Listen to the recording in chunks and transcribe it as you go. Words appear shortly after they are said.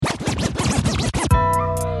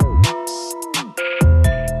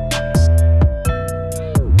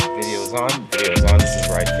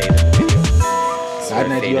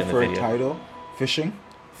preferred title? Fishing.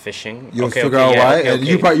 You'll figure out why. Okay.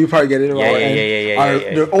 You probably get it right.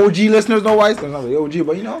 Yeah. The OG listeners know why. They're not really OG,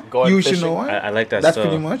 but you should know why. I like that. That's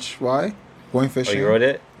pretty much why. Going fishing. Oh, you wrote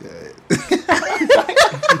it? Yeah.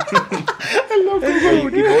 I love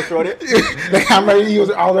it. You both wrote it? I was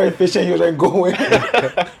already fishing. He was like going.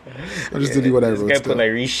 I'm just doing what I wrote. This guy put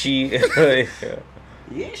like Rishi.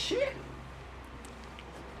 Yeah, shit.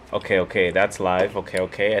 Okay, that's live.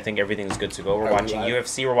 Okay. I think everything's good to go. We're watching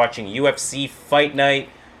UFC. We're watching UFC Fight Night.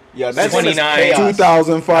 Yeah, that's 29,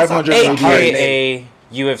 2,500. AKA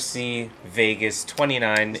UFC Vegas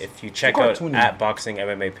 29. If you check out at Boxing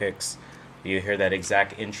MMA Picks, you hear that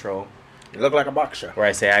exact intro. You look like a boxer. Where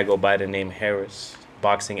I say I go by the name Harris.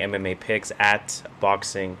 Boxing MMA Picks at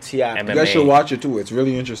Boxing MMA. You guys should watch it too. It's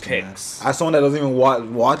really interesting. Picks. As someone that doesn't even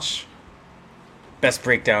watch best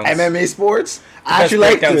breakdowns MMA sports, I actually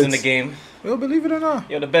like breakdowns in the game. Well, believe it or not.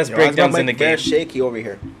 The best breakdowns in the game. Shaky over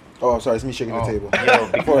here. Oh, sorry, it's me shaking the table.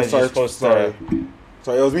 Because you're supposed to.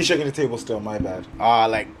 Sorry, it was me shaking the table still. My bad.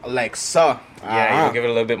 Like so. Yeah, you give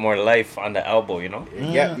it a little bit more life on the elbow. You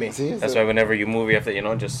get me. That's why whenever you move, you have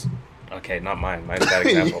to, just. Okay, not mine. Mine's that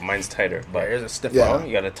example. Mine's tighter. But here's a stiff one.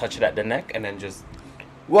 You gotta touch it at the neck and then just.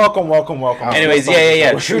 Welcome. Anyways,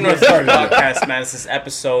 yeah. True North Podcast, man. This is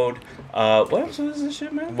episode. What episode is this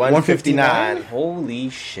shit, man? 159. Holy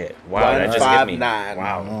shit! Wow, that just hit me.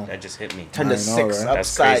 Wow, that just hit me. Turn the 6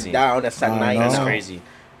 upside down. That's a 9. That's crazy.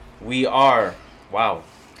 We are. Wow,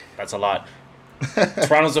 that's a lot.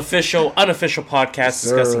 Toronto's official, unofficial podcast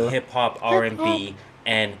discussing hip hop, R&B,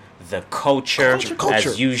 and the culture.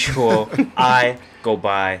 As usual, I go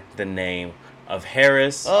by the name of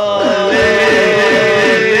Harris. You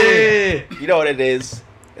know what it is?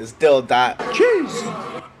 It's Dill Dot. Cheese.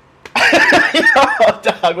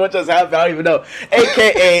 Dog, what just happened? I don't even know.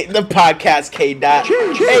 AKA the podcast K Dot.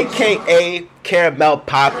 AKA Caramel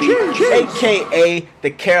Poppy. AKA the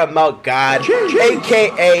Caramel God.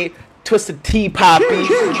 AKA Twisted Tea Poppy.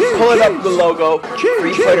 Pulling up the logo.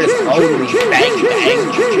 Free fighters only. Bang,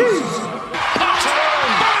 bang.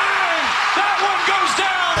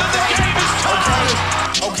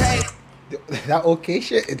 That okay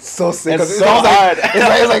shit, it's so sick. It's so hard.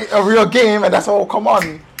 It's like a real game, and that's all. Come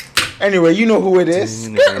on. Anyway, you know who it is.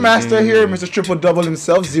 Master here, Mr. Triple Double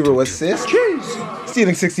himself, 0 assists.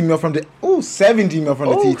 Stealing 60 mil from the 70 mil from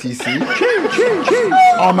the TTC.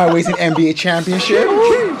 On my way to the NBA championship.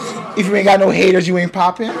 If you ain't got no haters, you ain't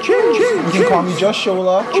popping. You can call me Just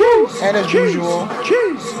Shola. And as usual,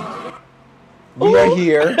 we are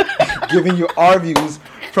here giving you our views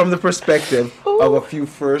from the perspective of a few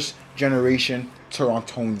first generation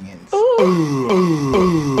Torontonians.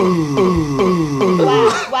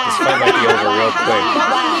 This fight might be over real quick.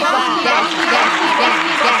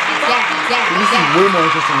 This is way more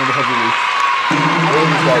interesting than the heavyweight.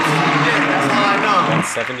 That's all I know.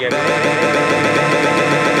 170, I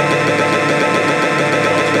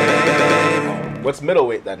What's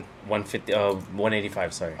middleweight then? 150,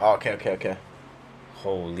 185, sorry. Oh, okay.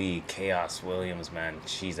 Holy Chaos Williams, man.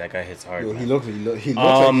 Jeez, that guy hits hard. Yo, man. he looks like he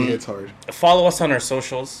hits hard. Follow us on our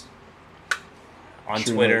socials. On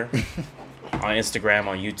True Twitter, on Instagram,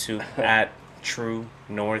 on YouTube, at True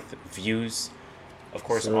North Views. Of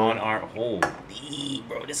course, on our holy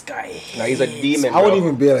bro, this guy hits. No, he's a demon. I wouldn't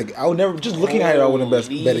even be like, I would never, just looking at it, I wouldn't bet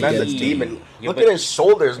against That's a demon. Look at his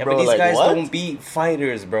shoulders, bro. But these like, guys what? don't beat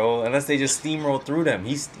fighters, bro, unless they just steamroll through them.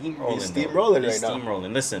 He's steamrolling. He's steamrolling He's right now.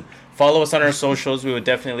 steamrolling. Listen, follow us on our socials. We would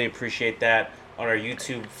definitely appreciate that. On our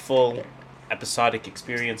YouTube, full episodic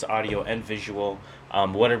experience, audio and visual.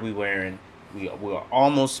 What are we wearing? We were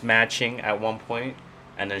almost matching at one point,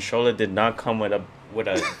 and then Shola did not come with a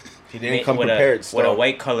he didn't come prepared. With a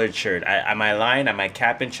white colored shirt. Am I lying? Am I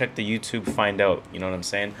capping? Check the YouTube, find out. You know what I'm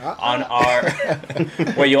saying? On our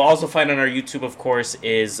what you'll also find on our YouTube, of course,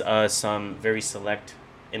 is some very select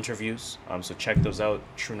interviews. So check those out.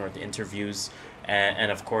 True North interviews,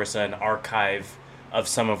 and of course an archive of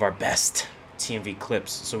some of our best TMV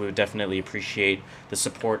clips. So we would definitely appreciate the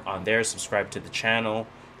support on there. Subscribe to the channel,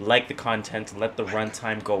 like the content, let the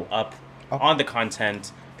runtime go up on the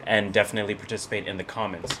content, and definitely participate in the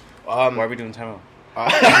comments. Why are we doing timeout?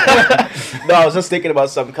 No, I was just thinking about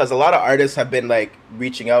something because a lot of artists have been like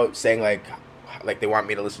reaching out saying like they want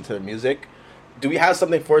me to listen to their music. Do we have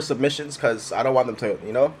something for submissions? Because I don't want them to,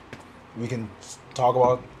 We can talk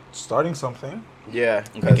about starting something. Yeah.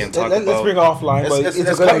 We can talk Let's bring it offline. It's a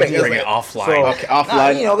good coming. idea. Bring it offline. So, okay,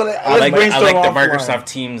 offline. I like the offline. Microsoft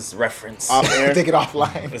Teams reference. Off air. Take it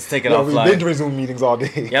offline. Let's take it offline. We've been doing Zoom meetings all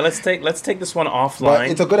day. Yeah, let's take this one offline. But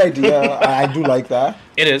it's a good idea. I do like that.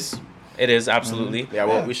 It is. It is absolutely. Yeah,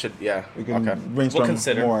 well, Yeah. we should. Yeah, We can okay. brainstorm We'll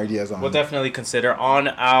consider. more ideas on. We'll definitely consider on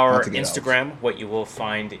our Not to get Instagram. What you will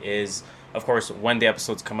find is, of course, when the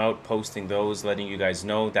episodes come out, posting those, letting you guys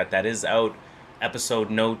know that that is out. Episode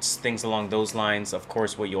notes, things along those lines. Of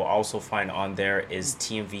course, what you'll also find on there is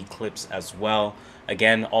TMV clips as well.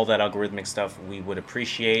 Again, all that algorithmic stuff we would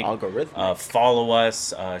appreciate. Algorithmic. Follow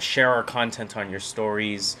us, share our content on your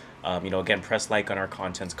stories. Again, press like on our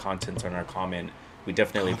content on our comment. We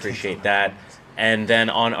definitely appreciate that. And then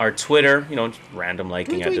on our Twitter, random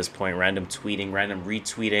liking at this point, random tweeting, random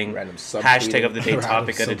retweeting, Random subtweeting. hashtag of the day, Random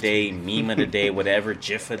topic of the day, subtweeting. meme of the day, whatever,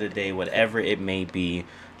 GIF of the day, whatever it may be.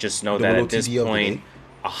 Just know The that little at this TD of the point, day.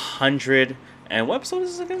 100 and what episode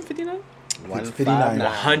is this again? 59? 59.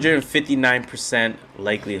 159%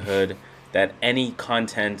 likelihood that any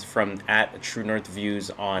content from at True North Views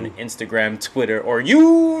on Instagram, Twitter, or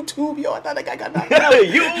YouTube, I thought I got that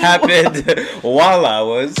happened while I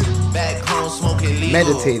was Back home smoking legal.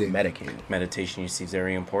 Meditating. Medicated. meditation. You see, is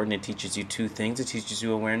very important. It teaches you two things. It teaches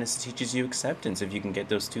you awareness. It teaches you acceptance. If you can get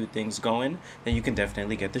those two things going, then you can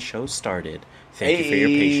definitely get the show started. Thank you for your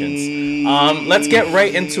patience. Let's get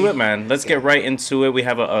right into it, man. Let's get right into it. We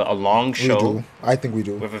have a long We show. do. I think we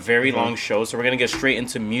do. We have a very long show, so we're going to get straight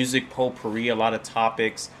into music, potpourri, a lot of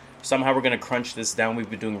topics. Somehow we're going to crunch this down. We've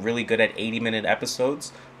been doing really good at 80-minute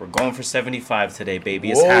episodes. We're going for 75 today,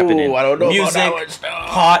 baby. It's Whoa, happening. I don't know about music, that one still.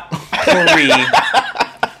 potpourri,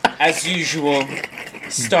 as usual,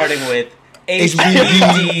 starting with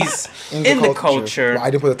HBDs in the culture. Well,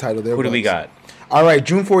 I didn't put the title there. Who do but- we got? All right,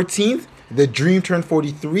 June 14th, The Dream turned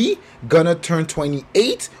 43, Gunna turned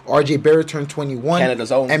 28, RJ Barrett turned 21,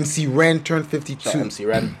 Canada's own. MC Ren turned 52. So MC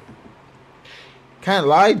Ren. Can't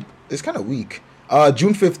lie, it's kind of weak.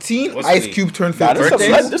 June 15th, What's Ice weak? Cube turned Nah, 50.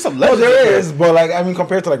 there's some No, legends. there in is, but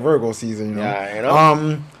compared to Virgo season, Yeah, you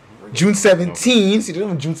know. June 17th, see,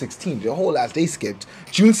 even June 16th, the whole last day skipped.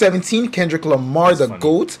 June 17th, Kendrick Lamar, the funny.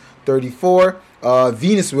 GOAT, 34.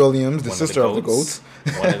 Venus Williams, the One sister of the GOAT,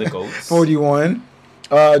 One of the goats. 41.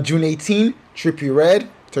 June 18, Trippie Redd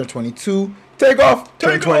turned 22. Takeoff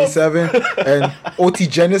turned 27. And OT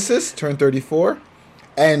Genesis turned 34.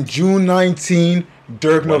 And June 19,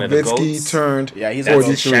 Dirk One of the Nowitzki goats. turned Yeah, he's That's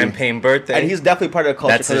his 43. champagne birthday. And he's definitely part of the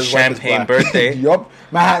culture. That's his 'cause wife is champagne black. birthday. Yup.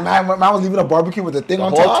 Man was leaving a barbecue with the thing The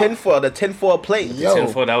on whole top. the tinfoil plate. Yo.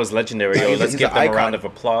 Tinfoil, that was legendary. Yo, He's let's a give them a icon. round of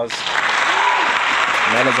applause.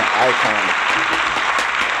 Man is an icon.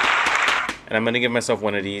 And I'm going to give myself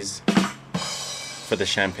one of these for the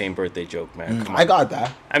champagne birthday joke, man. Come on. I got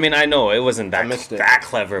that. I mean, I know it wasn't I missed it. that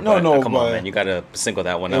clever, No, but no, come on, but man. You got to single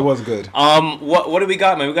that one It out. was good. What do we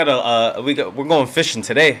got, man? We're going fishing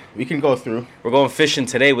today. We can go through. We're going fishing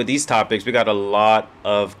today with these topics. We got a lot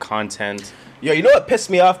of content. Yo, you know what pissed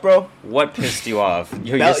me off, bro? What pissed you off?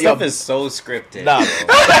 Yo, your Yo, stuff is so scripted. Nah.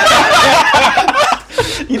 bro.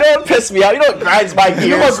 You know what pissed me off? You know what grinds my gears? You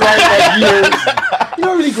know what grinds my gears? You know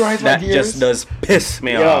what really grinds my That gears? just does piss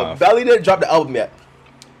me Yo, off. Belly didn't drop the album yet.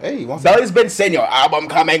 Hey, he wants Belly's been saying, yo, album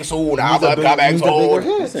coming soon, album coming needs a bigger soon.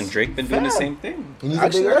 hit. Listen, Drake been doing the Fam. same thing. He needs a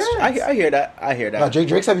Actually, bigger hit. I hear that. I hear No, that.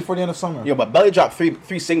 Drake said before the end of summer. Yo, but Belly dropped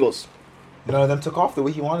three singles. None of them took off the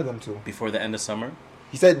way he wanted them to. Before the end of summer,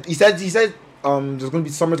 He said there's gonna be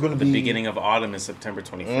summer's gonna the be beginning of autumn is September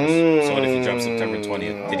 21st. So what if he dropped September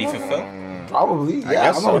 20th? Did he fulfill? Probably. I Yeah,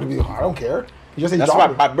 guess I'm so. not gonna be. I don't care. He just said That's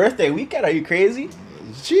drop my it. birthday weekend. Are you crazy?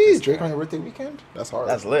 Jeez, Drake on your birthday weekend? That's hard.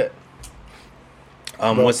 That's lit.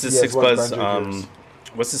 But, What's the yes, Six what Buzz? grinds your gears?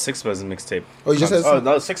 What's the Six Buzz mixtape? Oh, you just said Oh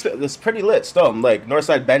no, it's pretty lit still. Like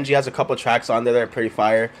Northside Benji has a couple tracks on there that are pretty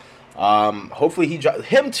fire. Hopefully he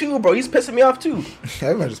him too, bro. He's pissing me off too.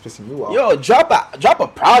 everybody's just pissing you off. Yo, drop a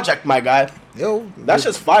project, my guy. Yo, That's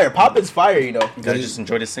just fire. Poppin's fire, you know. You gotta just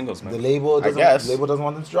enjoy the singles, the man. label. guess. The label doesn't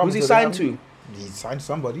want them to drop. Who's he until they signed have- to? He signed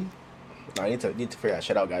somebody. I need to figure that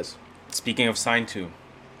shit out, guys. Speaking of signed to,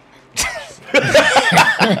 This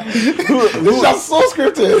sounds so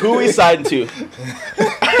scripted. Who he signed to?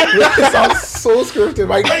 It sounds so scripted.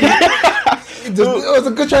 Like, it was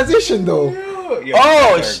a good transition though.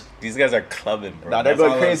 Oh, these guys are clubbing, bro. Nah, they're That's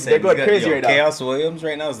going all I'm crazy. saying. They're going These crazy yo, right now. Chaos Williams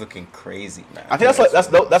right now is looking crazy, man. I think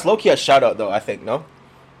that's low key a shout out though. I think no.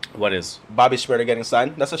 What is? Bobby Schmurder getting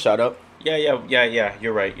signed. That's a shout out. Yeah.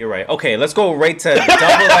 You're right. Okay, let's go right to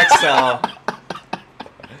Double XL.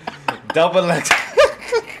 Double XL.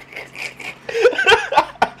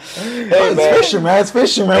 Hey, It's fishing, man. It's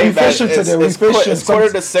fishing, man. Hey, We man, fishing it's- today. We it's fishing. it's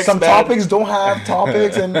quarter to six, some man. topics don't have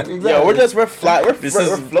topics, and Yeah, we're flat. We're This we're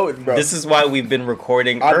is floating, bro. This is why we've been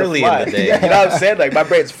recording On early fly. in the day. You know what I'm saying? Like my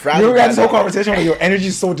brain's frazzled. You ever had this whole right now. conversation where your energy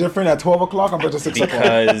is so different at 12 o'clock compared to 6 o'clock?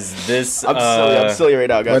 Because this I'm silly right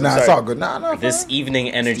now, guys. But nah, I'm it's sorry. all good. Nah, this fine. evening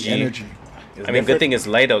It's the energy, energy. I mean, good thing it's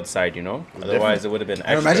light outside, you know. Otherwise, it would have been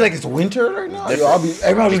extra. And imagine like it's winter right now. Yo,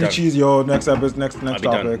 everyone will just be cheesy. Yo, next episode, next I'll be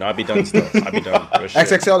topic. done. No, I'll be done still. I'll be done. Real shit.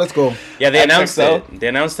 XXL, let's go. Yeah, they announced XXL? it. They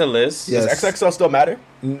announced the list. Yes. Does XXL still matter?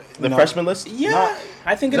 The No. freshman list? Yeah,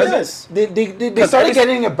 I think it Does it? does. They started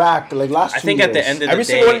getting it back like last 2 I think years. at the end of the Every day,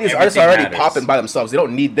 single one of these artists are everything already matters. popping by themselves. They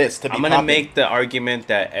don't need this to be I'm gonna popping. make the argument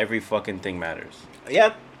that every fucking thing matters.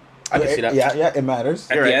 Yeah, I can see that. Yeah, it matters.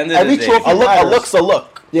 At You're the right. end of Every the day, trophy A matters. look's a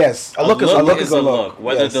look. Yes, A look is a look. is a look.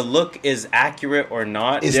 Whether Yes. the look is accurate or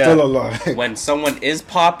not, It's Yeah. still a look. when someone is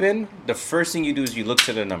popping, the first thing you do is you look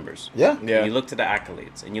to the numbers. Yeah. Yeah. And you look to the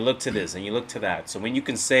accolades, and you look to this, and you look to that. So when you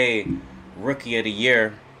can say rookie of the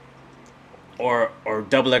year, or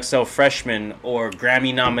double XL freshman, or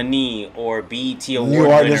Grammy nominee, or BET award New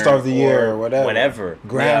artist winner, of the year, or whatever.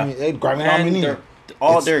 Grammy, Grammy Man,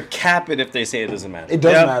 nominee. they're capping if they say it doesn't matter. It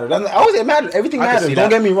does Yeah. matter. I always it matters. Everything I can matters. see Don't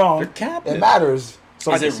that. get me wrong. They're capping. It matters.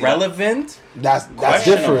 So Is it relevant? That's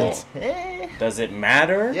Questionable. different. Does it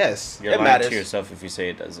matter? Yes. You're It lying matters. to yourself if you say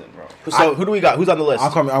it doesn't, bro. So who do we got? Who's on the list?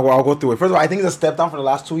 I'll go through it. First of all, I think it's a step down for the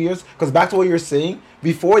last 2 years. Because back to what you were saying,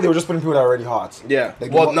 before they were just putting people that are already hot. Yeah.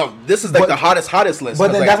 Like, Well, what- no, this is like but- the hottest list.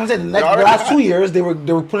 But then Like, that's what I'm saying. they're The already last hot. 2 years, they were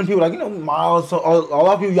putting people like Miles, so a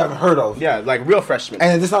lot of people you haven't heard of. Yeah, like real freshmen.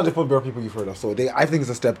 And it's not just put bare people you've heard of. So I think it's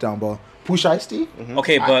a step down. But Push Ice-T,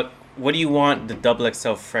 Okay, but what do you want the double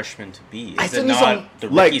XL freshman to be? I Is still it need not some- the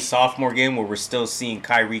like- rookie sophomore game where we're still seeing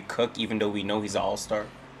Kyrie Cook, even though we know he's an all-star?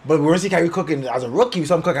 but we're gonna see Kyrie cooking as a rookie.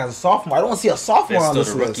 Some cook as a sophomore. I don't want to see a sophomore It's on still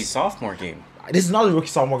this the list. rookie sophomore game. This is not a rookie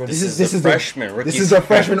sophomore game. This is the freshman. This is a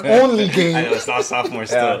freshman only game. I know it's not sophomore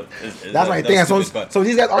still. That's my thing. And so, Stupid, but- so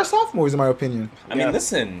these guys are sophomores in my opinion, I mean,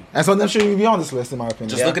 listen. and some of them shouldn't be on this list in my opinion.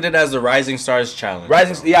 Just look at it as the Rising Stars Challenge.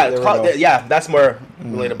 Rising, bro. yeah, There we call- go. yeah, that's more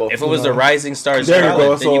relatable. If it was the Rising Stars There you Challenge,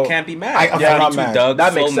 go, then you so can't be mad. I'm not 42 mad. Doug,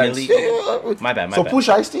 That makes Flo sense. Milli. My bad. So Push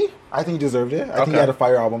Ice-T, I think he deserved it. I think he Okay. had a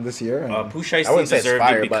fire album this year. And, Push I Ice wouldn't say it's deserved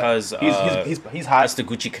fire, it but because he's hot. that's the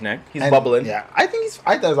Gucci Connect. He's and- bubbling. Yeah, I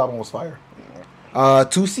thought his album was fire.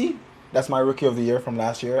 Tusi, that's my rookie of the year from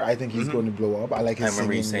last year. I think he's going to blow up. I like his I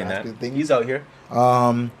remember you singing saying raspy that. thing. He's out here.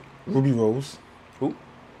 Ruby Rose. Who?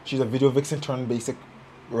 She's a video vixen turned basic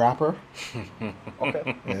rapper.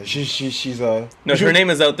 Okay. Yeah, she's a No, her name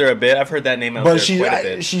is out there a bit. I've heard that name out but there she's quite a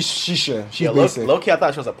bit. she's Yeah, basic. low key, I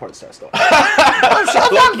thought she was a porn star still.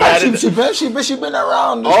 She been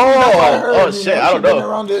around. Oh shit! I don't know.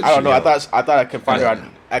 I don't know. Yeah. I thought I could find her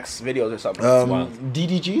on X videos or something. wild.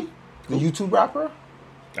 DDG, the YouTube rapper.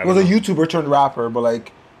 I He was a don't know. YouTuber turned rapper, but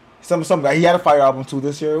like some guy. He had a fire album too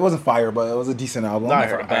this year. It wasn't fire, but it was a decent album. No, I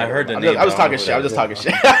heard the I'm name, Just, I was I talking don't shit. know I was just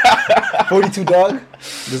who talking that shit. 42 Doug. Yeah.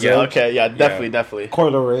 Deserved. Okay. Yeah. Definitely. Definitely.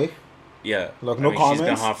 Coil Ray. Yeah. Look, I no mean, comments. She's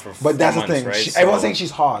been hot for but that's 4 the months, thing. right? Everyone's So, saying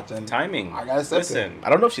she's hot. And timing. I gotta accept it. Listen. I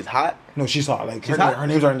don't know if she's hot. No, she's hot. Like She's her, hot? her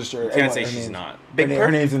names are in the street. You can't say she's not. Big her, Purr?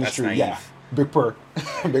 her name's in the That's street. naive. Yeah. Big Purr.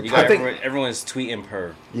 Big You Purr. got think- everyone's tweeting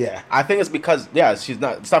her. Yeah. I think it's because she's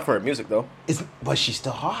not. It's not for her music though. But she's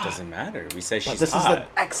still hot. Doesn't matter. We say she's This hot. is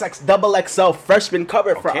the XX double XL freshman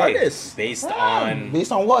cover for Okay, artists. based Ah, on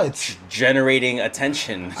based on what? generating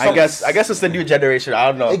attention. I guess it's the new generation. I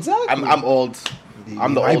don't know. Exactly. I'm old.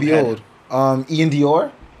 I'm the Might old be head. old. Ian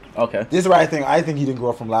Dior. Okay. This is where I think he didn't grow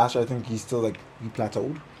up from last year. I think he's still like he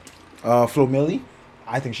plateaued. Flo Milli.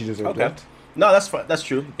 I think she deserved Okay. it. No, that's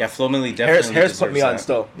true. Yeah, Flo Milli definitely Harris put me deserves on that.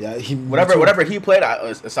 still. Yeah, he Whatever he played,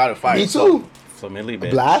 it sounded fire. Me so- too. Flo Milli,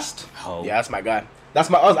 bitch. Blast. Oh, Yeah, that's my guy. I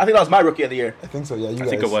think that was my rookie of the year. I think so. Yeah, you I guys.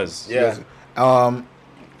 think it was. Yeah.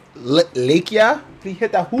 Lakia, please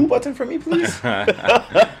hit that who button for me, please.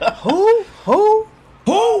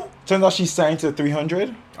 Who? Turns out she's signed to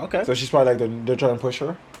 300, Okay. so she's probably like they're trying to push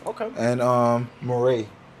her. Okay. And Moray.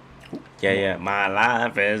 Yeah. My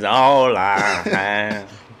life is all I have.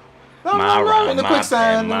 My in the my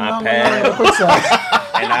quicksand. pen, my in pen. the quicksand.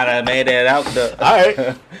 And I done made it out the. All right.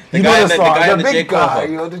 The You guy know in the the song, guy in the J. big Cole guy. hook.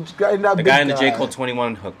 You know, the guy in that The big guy in the guy. J. Cole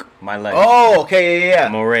 21 hook. My life. Oh, okay, yeah.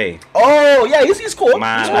 Moray. Oh, yeah, he's cool.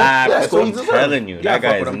 My He's cool. life. Yeah, That's so what he I'm deserves telling you. Yeah, I That fuck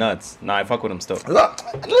guy with is him. nuts. Nah, I fuck with him still. Look,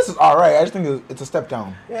 this is all right. I just think it's a step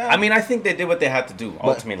down. I mean, I think they did what they had to do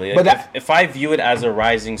ultimately. but Like, that- if I view it as a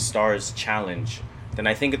Rising Stars challenge, then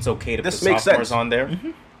I think it's okay to This put makes sophomores sense. on there.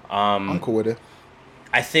 I'm cool with it.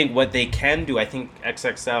 I think what they can do, I think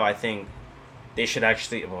XXL, I think they should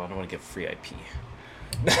actually. Well, I don't want to give free IP.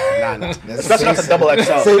 Nah. Especially not the double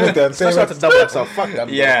XL. Save it then. Save Especially not it. the double XL. Fuck them.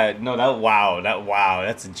 Yeah, no,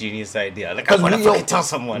 that's a genius idea. Like, I 'Cause want to we- yo, fucking tell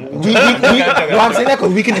someone. No, I'm saying that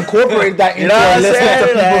because we can incorporate that into know what our I'm listening to saying?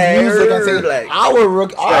 people's Like, music and say like, our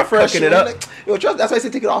rook, our start fresh cooking it up. Like, yo, trust, that's why I say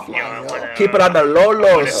take it offline. Yo. Keep it on the I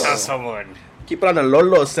wanna tell lolos. someone. Keep it on the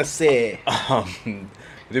lolos, sese.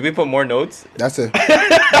 Did we put more notes? That's it.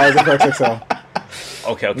 That was the correct XL.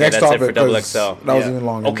 Okay, Next that's topic, it for double 'cause XL. That was Yeah. even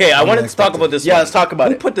longer. Okay, I than wanted to talk expected. about this Yeah, one. let's talk about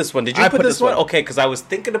Who it. put this one? Did you I put this one? one. Okay, because I was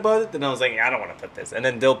thinking about it, then I was like, I don't want to put this. And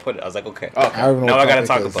then Dill put it. I was like, okay. Okay. I don't know Now what I gotta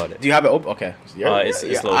topic talk is. about it. Do you have it open? Okay. It's You're loaded. on It's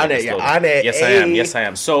it. loaded. You're on it. Yes, I am. Yes, I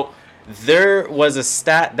am. So there was a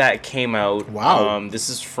stat that came out. Wow. This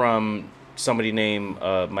is from somebody named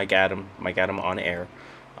Mike Adam on air.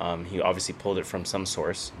 He obviously pulled it from some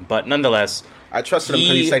source, but nonetheless, I trusted him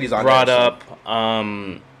because he said he's on brought there, so-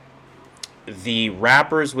 up the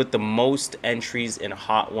rappers with the most entries in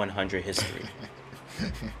Hot 100 history.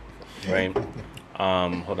 Right.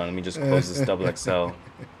 Hold on. Let me just close this double XL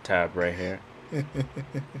tab right here.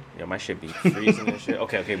 Yeah, my shit be freezing and shit.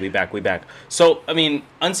 Okay, we back. So, I mean,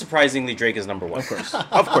 unsurprisingly, Drake is number one.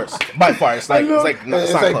 Of course. By far, it's not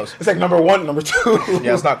close. It's like number 1, number 2.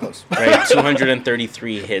 Yeah, it's not close. Right,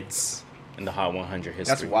 233 hits in the Hot 100 history.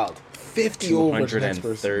 That's wild. 50 over the next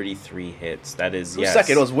person. 233 hits. That is, Who's yes.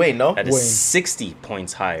 second? It was Wayne, no? That is Wayne. 60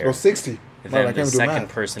 points higher Oh, 60. than Man, I the can't even do second math.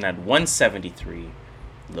 person at 173,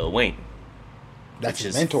 Lil Wayne. That's Which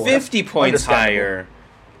his is mentor. 50 points Understandable. higher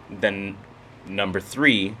than number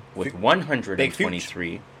 3 with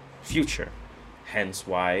 123, Future. Hence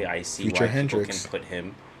why I see Future why Hendrix. people can put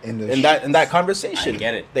him. In that conversation. I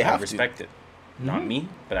get it. They I have respect it. Not me,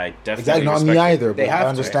 but I definitely Exactly, not respect me it. either, to. They but have I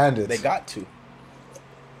understand to. it. They got to.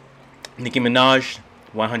 Nicki Minaj,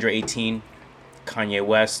 118. Kanye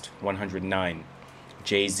West, 109.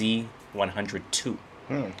 Jay-Z, 102.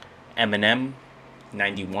 Eminem,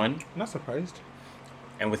 91. I'm not surprised.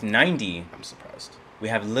 And with 90, I'm surprised. we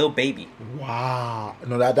have Lil Baby. Wow.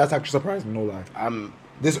 No, that's actually surprising, no lie. I'm.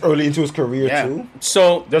 This early into his career, Yeah. too.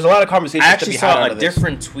 So There's a lot of conversations. I actually to be had saw out a of this.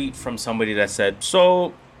 different tweet from somebody that said,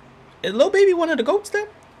 so is Lil Baby one of the GOATs then?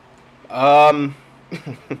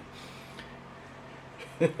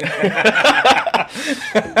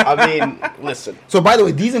 I mean, listen. So, by the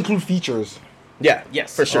way, these include features. Yeah.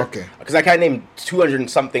 Yes. For sure. Okay. Because I can't name 200 and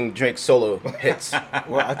something Drake solo hits.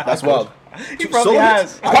 That's wild. He probably Solo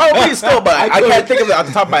has. hits? Probably still, but I can't think of it off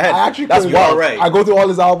the top of my head. I actually That's could. wild. right. I go through all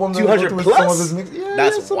his albums. and 200 go through plus? Some of his mix. Yeah,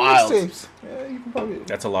 That's yeah, some wild. mixtapes. Yeah, you can probably.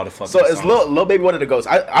 That's a lot of fucking So is songs. Lil Baby one of the ghosts?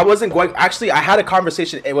 I wasn't going. Actually, I had a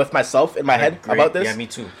conversation with myself in my head Great. about this. Yeah, me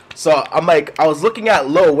too. So I'm like, I was looking at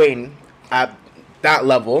Lil Wayne at that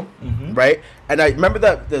level, right? And I remember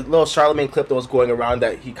that the little Charlemagne clip that was going around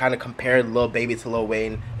that he kind of compared Lil Baby to Lil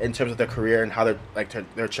Wayne in terms of their career and how their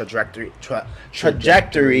their trajectory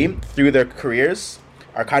through their careers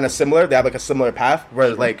are kind of similar. They have like a similar path.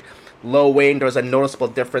 Where like Lil Wayne, there was a noticeable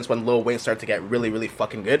difference when Lil Wayne started to get really, really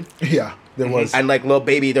fucking good. Yeah, there was. And like Lil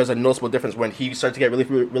Baby, there's a noticeable difference when he started to get really,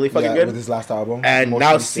 really fucking Yeah, good. with his last album. And now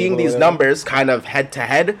Emotionally seeing Stable, these whatever. numbers kind of head to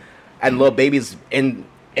head, and Lil Baby's in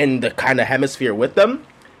the kind of hemisphere with them,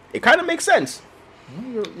 it kind of makes sense.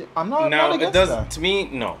 I'm not. No, not it against does. that. To me,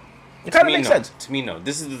 no. It To kind of me, makes no. sense. To me, no.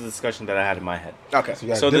 This is the discussion that I had in my head. Okay. So you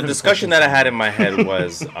got So the different discussion that I had in my head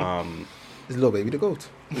was, Is Lil Baby the GOAT?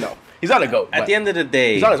 No, he's not a goat. at the end of the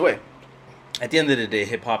day, he's on his way. at the end of the day,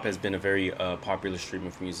 hip hop has been a very popular stream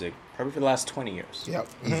of music probably for the last 20 years. Yep,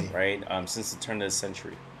 easy. Right. Since the turn of the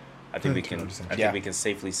century, I think we Turn can. of the century. I think Yeah. we can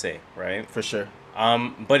safely say, right. For sure.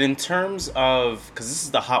 But in terms of, because this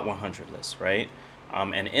is the Hot 100 list, right?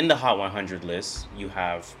 And in the Hot 100 list, you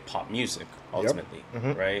have pop music, ultimately,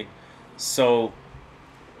 right? So,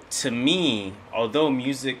 to me, although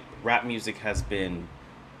rap music has been,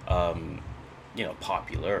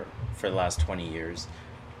 popular for the last 20 years,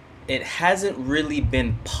 it hasn't really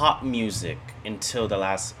been pop music until the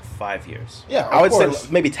last 5 years. Yeah, I would course.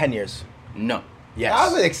 say maybe 10 years. No. Yes.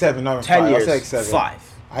 I'll say like 7, not 10 5. years. I'll say like 7.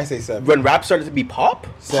 5. I say 7. When rap started to be pop?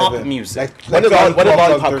 Pop 7. music. When did Lollipop come out?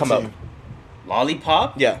 2013.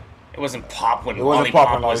 Lollipop? Yeah. It wasn't pop when It wasn't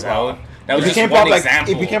pop when Lollipop was Lollipop. out. That was It just became one pop like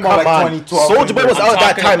example. it became Come pop like on. 2012. Soulja Boy was I'm out at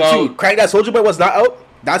that talking time too. about- Crank That Soulja Boy was not out.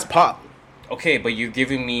 That's pop. Okay, but you're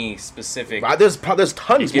giving me specific. Wow, there's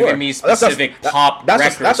tons You're more. giving me specific pop that's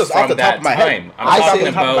records that's just from off the that top of my time. head. I'm Off the talking top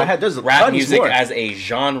of my about head, there's rap tons music more. as a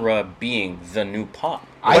genre being the new pop.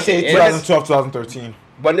 I What say it is- 2012, 2013.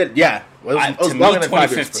 When did It was, I- it was to longer me, than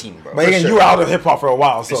 5 years, 2015, bro. But For again, sure. you were out of hip hop for a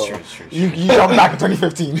while, so It's true, it's true, it's you jumped back in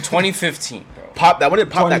 2015. 2015, bro. Pop that. When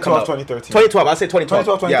did pop that come 2012, out? 2013. 2012. I say 2012.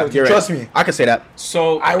 2012, Yeah, you're right. Trust me. I can say that.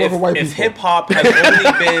 So I work if, for white if people. hip hop has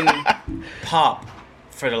only been pop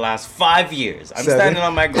for the last 5 years, I'm 7. standing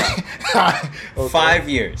on my ground. Okay. 5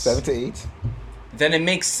 years. 7 to 8. Then it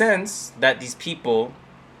makes sense that these people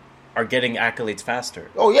are getting accolades faster.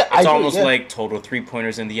 Oh, yeah, I It's agree, almost yeah. like total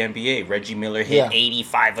 3-pointers in the NBA. Reggie Miller hit Yeah.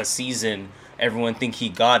 85 a season, everyone think he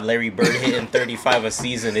God. Larry Bird hitting 35 a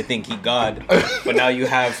season, they think he God. But now you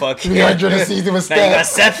have fucking 300 a season with now you got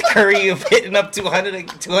Steph. Seth Curry hitting up 200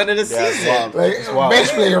 a season. Like, bench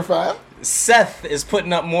player, fam. Seth is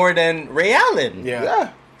putting up more than Ray Allen.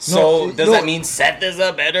 Yeah. So No, does no. that mean Seth is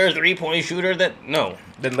a better 3-point shooter? No.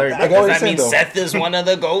 Then Larry I Bird. get what Does you're that saying, mean though. Seth is one of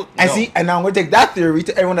the GOAT? And No. see, and now I'm gonna take that theory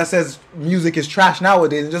to everyone that says music is trash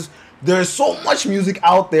nowadays. And just there's so much music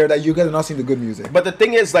out there that you're gonna not see the good music. But the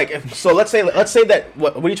thing is, like, let's say that.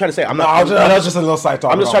 What are you trying to say? I'm No, not. that was just a little side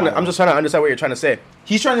talk. I'm just trying to understand what you're trying to say.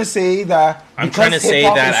 He's trying to say that I'm because trying to say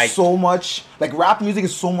hip-hop that is so much like rap music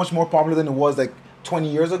is so much more popular than it was like 20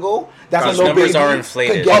 years ago. That's Those why Lil numbers Baby are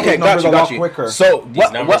inflated. could get Okay, his got numbers you, a lot got you. quicker. So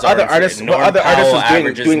what numbers other are artists? inflated. What other Norm artists Powell is doing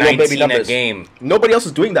averages Lil Baby 19 a numbers? game. Nobody else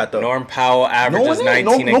is doing that though. Norm Powell averages one is.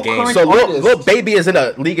 19 No a game. current So artists. Lil Baby is in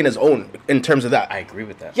a league in his own in terms of that. I agree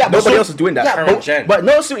with that. Yeah, but Nobody so- else is doing that. yeah, Current gen. But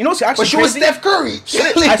no, so, you know what's actually but show us crazy? Steph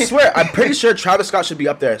Curry. I swear, I'm pretty sure Travis Scott should be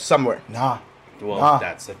up there somewhere. Nah. Well, Nah.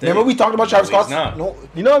 that's the thing. Remember we talked about Travis No, he's Scott's? not. No.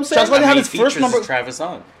 You know what I'm saying? Travis Scott How had many his first features number. is Travis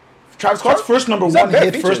on? Travis Scott's first number He's got one bare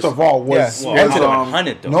hit, features. first of all, was Yeah. was, Hot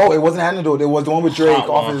 100 though. no, it wasn't Antidote. It was the one with Drake Hot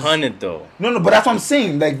off his. 100 though. No, but that's what I'm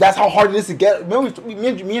saying. Like that's how hard it is to get. Remember,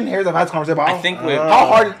 me and Harris have had this conversation about I think with- how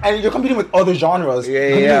hard, and you're competing with other genres. Yeah, You're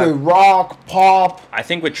competing yeah. with rock, pop. I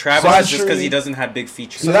think with Travis So it's just because actually- he doesn't have big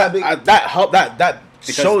features. So that big- that help that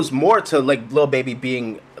Because- shows more to like Lil Baby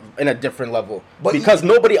being in a different level But because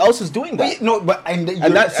nobody else is doing that. But, no, but And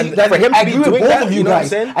for him to I be agree with doing both that, of you you know what I'm guys.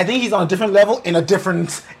 saying? I think he's on a different level in a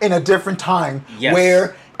different time. Yes.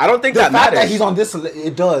 Where I don't think the that fact matters. that he's on this,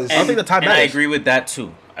 it does. I don't think the time and I matters. agree with that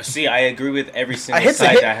too. See, I agree with every A single hit's a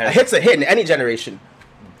side hit. that A has. hit's a hit in any generation.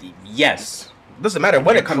 Yes. Doesn't matter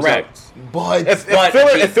when it comes out. Correct. But If But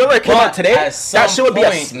Filler came but out today, at some that shit would be a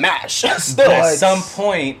point- smash. Still, But- At some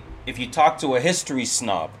point, if you talk to a history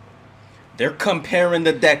snob, they're comparing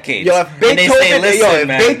the decades. yo, if And they Beethoven, say, "Listen, if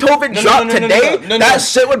man." Beethoven No, no, dropped no, no, no, today, no, no, no. that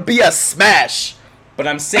shit would be a smash. But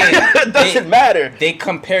I'm saying It doesn't matter. They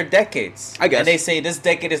compare decades. I guess. And they say this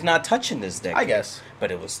decade is not touching this decade. I guess. But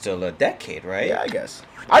it was still a decade, right? Yeah, I guess.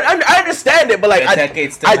 I understand it, but like That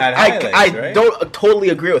decade still had highlights, I right? don't totally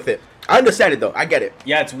agree with it. I understand it though. I get it.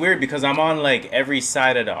 Yeah, it's weird because I'm on like every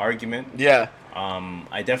side of the argument. Yeah,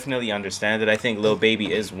 I definitely understand it. I think Lil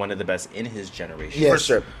Baby is one of the best in his generation. Yes. for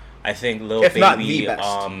sure. I think Lil If Baby, not the best.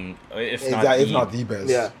 if if not not the best.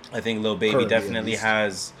 Yeah. I think Lil Baby Currently, at definitely least.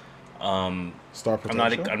 has. Star I'm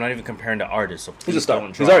potential. not even comparing to artists. So please a star. don't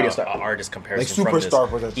He's draw already a star. artist comparison Like from superstar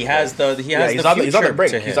this. potential. He has the Yeah, the he's on future the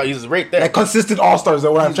break. to him. He's right there. Like consistent all stars.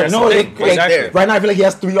 That's what I'm trying. That's No, the like, thing. Exactly. right now I feel like he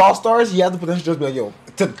has 3 all stars. He has the potential to just be like, yo,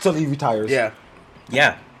 till he retires. Yeah.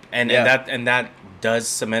 Yeah, and Yeah. that does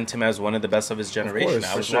cement him as one of the best of his generation. course,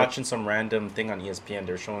 I for was sure. watching some random thing on ESPN.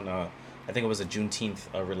 They're showing I think it was a Juneteenth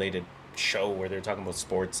related show where they're talking about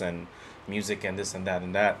sports and music and this and that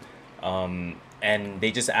and that. And they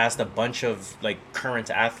just asked a bunch of like current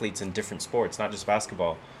athletes in different sports, not just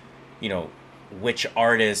basketball, you know, which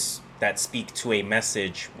artists that speak to a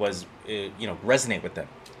message was resonate with them.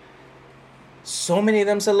 So many of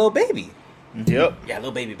them said Lil Baby. Yep. Yeah,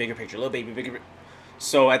 Lil Baby, bigger picture, Lil Baby, bigger.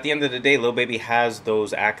 So at the end of the day, Lil Baby has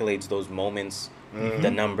those accolades, those moments,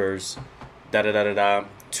 the numbers, da da da da da,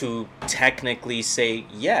 to technically say,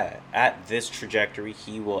 yeah, at this trajectory,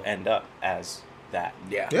 he will end up as that.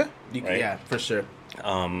 Yeah. Yeah. Right? Yeah, for sure.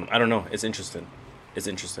 I don't know. It's interesting.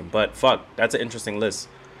 But fuck, that's an interesting list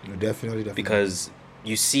No, definitely. because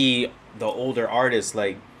you see the older artists,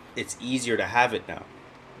 like, it's easier to have it now.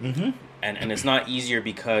 Mm-hmm. And it's not easier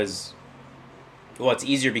because... Well, it's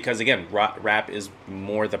easier because, again, rap is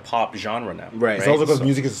more the pop genre now. Right. It's also because So-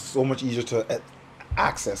 music is so much easier to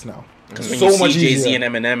access now. Because when so you much see Jay-Z easier.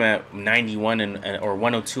 and Eminem at 91 or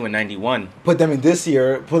 102 and 91, Put them in this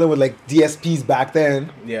year. Put them with like DSPs back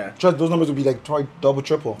then. Yeah. Trust those numbers would be like twice, double,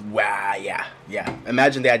 triple. Wow. Yeah. Yeah.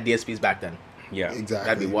 Imagine they had DSPs back then. yeah. Exactly.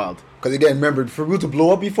 That'd be wild. Because again, remember, for you to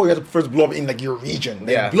blow up before, you have to first blow up in like your region. Like,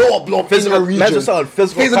 Yeah. blow up Physical, in your region. imagine selling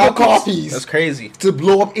physical copies. That's crazy. To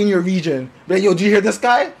blow up in your region. Be like, yo, do you hear this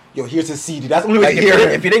guy? Yo, here's his CD. That's the only way Like, to hear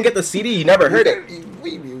if you didn't get the CD, you never heard it.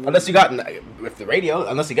 Unless you got with the radio.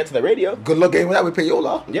 Unless you get to the radio. Good luck getting with that with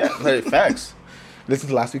Payola. Yeah. Like, facts. Listen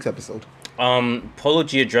to last week's episode. Polo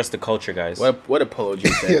G addressed the culture, guys. What did Polo G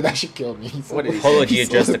Yeah, say? that shit killed me. So What did he say? Polo G He's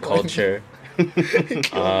so addressed the annoying.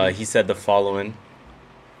 culture. He said the following.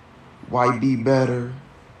 Why be better?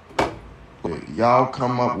 Y'all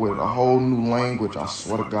come up with a whole new language, I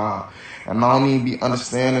swear to God. And I don't even be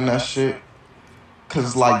understanding that shit.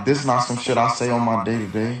 Cause like this not some shit I say on my day to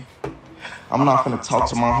day. I'm not finna talk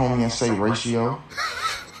to my homie and say ratio.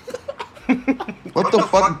 What the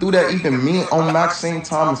fuck do that even mean on Maxine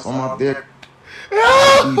Thomas on my dick?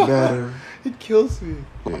 Be better. It kills me.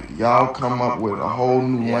 Y'all come up with a whole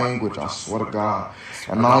new language, I swear to God.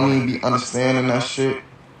 And I don't even be understanding that shit.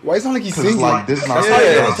 Why it's not like he's Cause it's singing? like this not That's what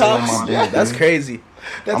how I'm he doing talks. my damn That's thing. crazy.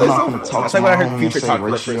 That's I'm like not so. gonna talk That's to like when I my heard homie and Future say talk for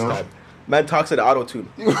the first ratio. time. Man talks in the auto tune.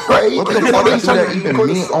 Right? What the fuck is that even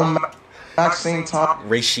mean on that same time?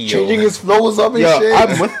 Ratio. Changing his flows up and Yo, shit.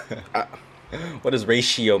 I'm with. What does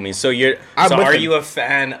ratio mean? So I'm with are him. you a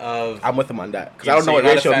fan of? I'm with him on that because Yeah, I don't know so what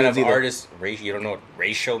you're not ratio a fan means of either. artist ratio. You don't know what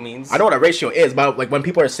ratio means. I know what a ratio is, but like when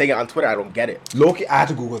people are saying it on Twitter, I don't get it. Loki, I had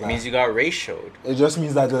to Google It that. means you got ratioed. It just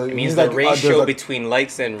means that It means the like, ratio there's a- between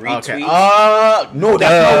likes and retweets. Okay. No,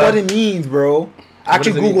 that's not what it means, bro. I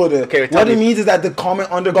actually does it mean? Googled it. Okay, tell what me. it means is that the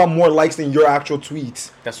comment under got more likes than your actual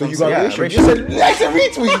tweets. That's so what you I'm got saying. ratio. Yeah, You said likes and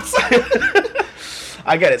retweets.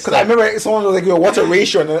 I get it. Because I remember someone was like, "Yo, what's a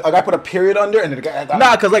ratio?" And then a guy put a period under, and then the guy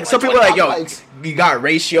Nah, because like some people are like, yo, likes. you got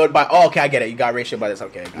ratioed by. Oh, okay, I get it. You got ratioed by this.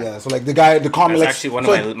 Okay. I got it. Yeah, so like the guy, the comment, That's like, actually one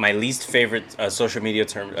so, of my least favorite social media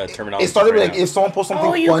terminology. It started with like if someone posts something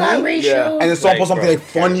funny, ratioed. and then someone Like, posts something bro, like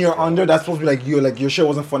funnier under, that's supposed to be like your shit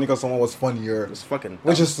wasn't funny because someone was funnier. It's fucking.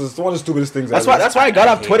 Which dumb. is just one of the stupidest things. That's ever. why I got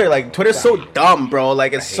off hate Twitter. it. Like Twitter's so dumb, bro.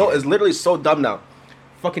 Like it's hate it. it's literally so dumb now.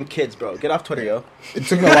 Fucking kids, bro. Get off Twitter, yo. It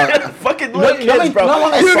took me a while. Fucking little kids, like, bro. not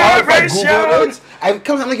when I You saw got it, I ratioed. Googled it.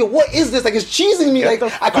 I'm like, yo, what is this? Like, it's cheesing me. Get Like,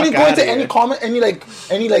 the I couldn't fuck go into outta any here. comment, any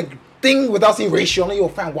thing without seeing ratio. I'm like, yo,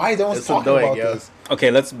 fam, why is everyone It's talking annoying, about yo. this?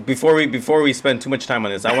 Okay, let's before we spend too much time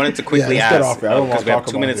on this, I wanted to quickly let's get ask off it. I don't because wanna we have talk 2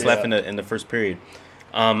 about minutes it. left in the first period.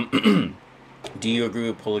 Do you agree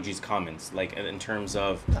with Polo G's comments? Like in terms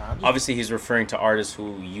of obviously he's referring to artists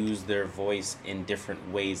who use their voice in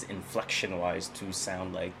different ways, inflection wise, to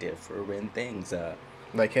sound like different things.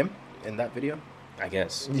 Like him in that video. I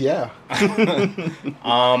guess. Yeah.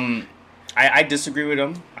 I disagree with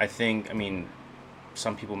him. I mean,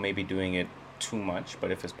 some people may be doing it too much,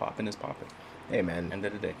 but if it's popping, it's popping. Hey man, End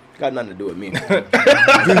of the day. got nothing to do with me. Do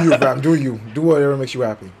you, fam? Do you? Do whatever makes you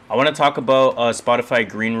happy. I want to talk about Spotify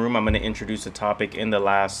Green Room. I'm going to introduce a topic in the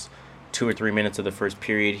last 2 or 3 minutes of the first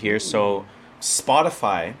period here. So,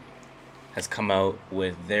 Spotify has come out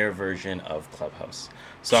with their version of Clubhouse.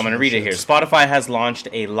 So, I'm going to read it here. Spotify has launched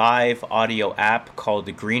a live audio app called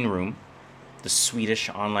the Green Room, the Swedish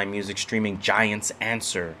online music streaming giant's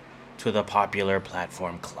answer to the popular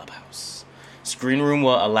platform Clubhouse. Green Room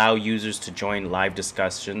will allow users to join live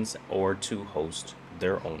discussions or to host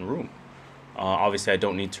their own room. Obviously, I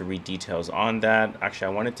don't need to read details on that. Actually,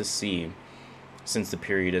 I wanted to see, since the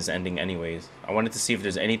period is ending anyways, I wanted to see if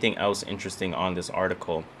there's anything else interesting on this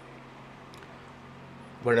article.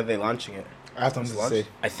 When are they launching it? I have something to say.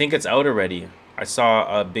 I think it's out already. I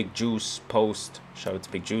saw a Big Juice post. Shout out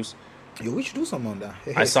to Big Juice. Yo, we should do something on that.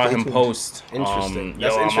 Hey, I saw stay him tuned. post. Interesting. Yo,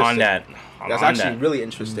 That's I'm on interesting. that. I'm That's on actually that. really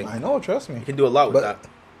interesting. I know, trust me. You can do a lot with But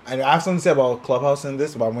that. I have something to say about Clubhouse in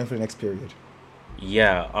this, but I'm waiting for the next period.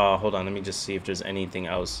 Yeah, hold on. Let me just see if there's anything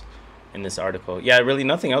else in this article. Yeah, really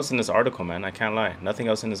nothing else in this article, man. I can't lie. Nothing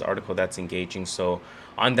else in this article that's engaging. So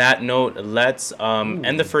on that note, let's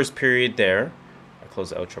end the first period there. I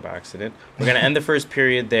closed the outro by accident. We're going to end the first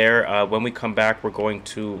period there. When we come back, we're going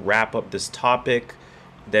to wrap up this topic.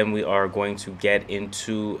 Then we are going to get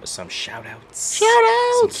into some shout-outs.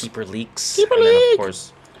 Some keeper leaks. And then, of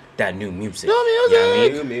course, that new music. You know what I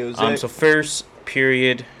mean? New music. So first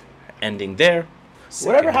period ending there.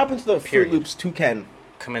 Whatever Second happened to the Fruit period Loops toucan?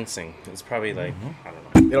 commencing. It's probably like, I don't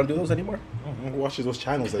know. They don't do those anymore. Who watches those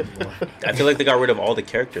channels anymore? I feel like they got rid of all the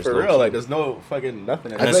characters. For low-key. real, like there's no fucking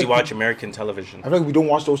nothing. Unless feel you like- watch American television. I feel like we don't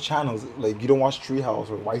watch those channels. Like, you don't watch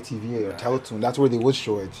Treehouse or YTV or Teletoon. That's where they would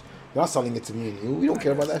show it. They're not selling it to me and you. We don't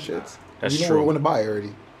care about that shit. That's we know true. what we're going to buy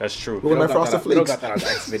already. That's true. We're going to buy got Frosted that, we don't Flakes. got that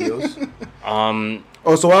on X videos.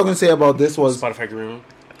 Oh, so what I was going to say about this was, Spotify Green Room.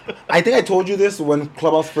 I think I told you this when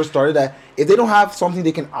Clubhouse first started, that if they don't have something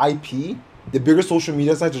they can IP, the bigger social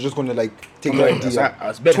media sites are just going to like take the That's idea.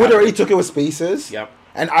 it's been Twitter already happening. took it with Spaces. Yep.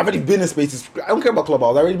 And I've already been in Spaces. I don't care about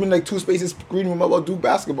Clubhouse. I've already been like 2 Spaces Green Room about Duke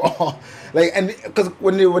basketball. Like, and because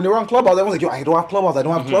when they were on Clubhouse, everyone was like, yo, I don't have Clubhouse. I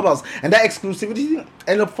don't have Clubhouse. And that exclusivity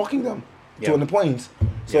ended up fucking them Yeah. to a point.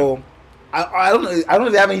 So I don't know. I don't know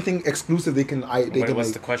if they have anything exclusive they can. What's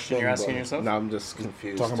like, the question you're film asking about. yourself? No, I'm just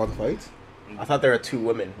confused. Talking about the fight. I thought there were 2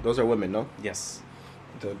 women. Those are women, no? Yes.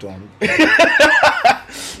 The dumb.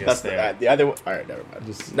 Yes, That's they are. the other one. All right, never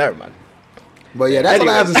mind. Never mind. But yeah, that's all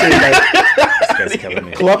I have to say. Like, This guy's killing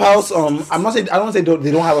me. Clubhouse. I'm not saying. I don't want to say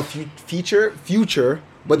they don't have a future,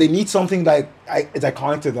 but they need something like it's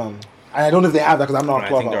iconic to them. And I don't know if they have that because I'm not on I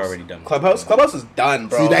Clubhouse. think they're already done. Clubhouse is done,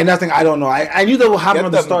 bro. See, and that's the thing I don't know. I knew that would happen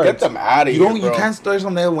at the start. Get them out of You here, don't. bro. You can't start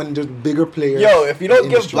something there when there's bigger players. Yo, if you don't in the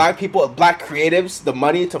give industry. black creatives the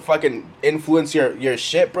money to fucking influence your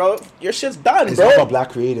shit, bro, your shit's done, It's bro. not about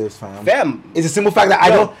black creatives, fam. Fam. It's a simple fact that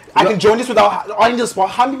I can join this without. I need to spot.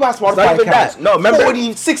 How many people have Spotify not even accounts? that. No, remember-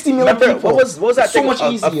 40, 60 million Remember people. what was that so thing much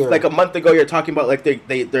easier. like a month ago? You're talking about like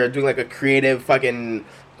they're doing like a creative fucking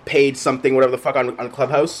paid something whatever the fuck on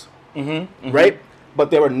Clubhouse, right? But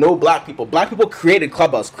there were no black people. Black people created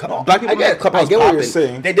Clubhouse. Black people made Clubhouse I get what you're poppin'.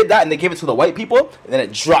 saying. They did that and they gave it to the white people, and then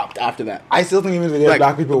it dropped after that. I still think even if there's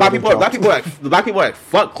black people, black people are like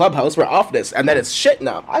fuck Clubhouse. We're off this, and then it's shit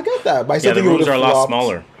now. I get that, but I Yeah, still the think it rooms would've are a lot flopped.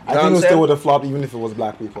 smaller. I You know think what it I'm still saying? would have flopped even if it was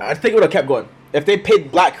black people. I think it would have kept going if they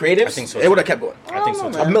paid black creatives. I think so, It too. would have kept going. I think so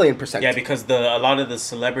don't too. know, man. 1,000,000%. Yeah, because a lot of the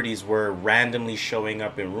celebrities were randomly showing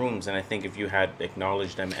up in rooms, and I think if you had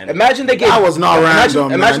acknowledged them and Imagine they gave. That was not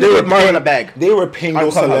random. Imagine man. they gave Marlon a bag. They were paying On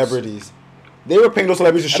those Clubhouse. celebrities. They were paying those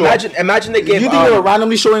celebrities to show up. Imagine they If gave. you think they were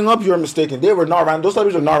randomly showing up, you're mistaken. They were not random. Those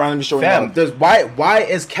celebrities are not randomly showing Fam, up. there's why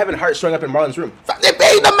is Kevin Hart showing up in Marlon's room? They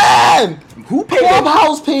paid the man. Who paid him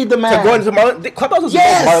Clubhouse paid the man to go into Marlon? Clubhouse was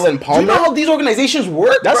Yes. Marlon Palmer. Do you know how these organizations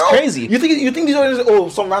work? That's bro? crazy. You think these organizations? Oh,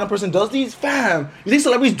 some random person does these? Fam, you think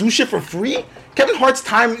celebrities do shit for free? Kevin Hart's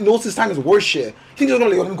time knows his time is worth shit. You think they're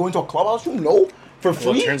gonna let him go into a clubhouse room? No, for free.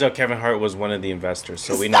 well, it turns out Kevin Hart was one of the investors,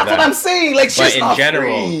 so we know That's that. what I'm saying. Like, But shit's in not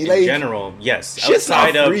general, free. in Like, general, yes. shit's not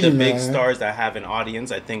Outside of free, the big man. stars that have an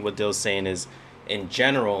audience, I think what Dill's saying is, in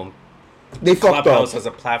general, they fucked Clubhouse up. as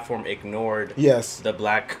a platform ignored Yes. the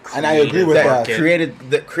black And I agree with creative that.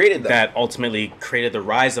 market created that. that ultimately created the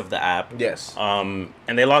rise of the app. Yes. And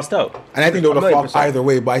they lost out. And I think they would have 1,000,000%. flopped either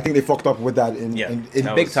way, but I think they fucked up with that in Yeah, in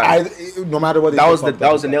that big was- time. No matter what, That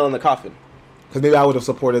was the nail in the coffin. Because maybe I would have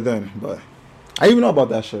supported them, but I didn't even know about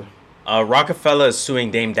that shit. Rockefeller is suing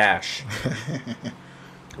Dame Dash.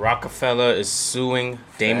 Rockefeller is suing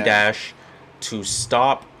Dame Fair. Dash to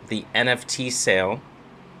stop the NFT sale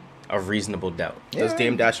of Reasonable Doubt. Does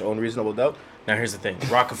Dame Dash own Reasonable Doubt? Now here's the thing.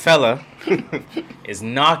 Rockefeller is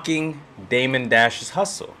knocking Damon Dash's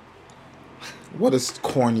hustle. What is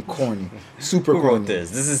corny, super Who corny. wrote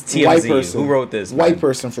this? This is White TMZ. person. Who wrote this? White man?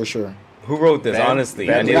 person for sure. Who wrote this? Van- Honestly,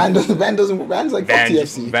 Van I need- Van's like fuck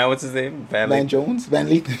TFC. Van, what's his name? Van Jones, Van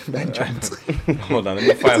Lee, Van Jones. Hold on, let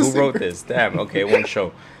me find It's who the wrote this. Damn. Okay, one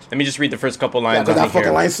show. Let me just read the first couple lines. Because on that fucking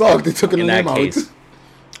here. line sucked. They took it In name that out. case,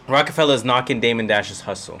 Rockefeller is knocking Damon Dash's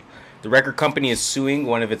hustle. The record company is suing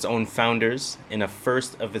one of its own founders in a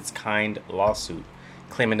first-of-its-kind lawsuit,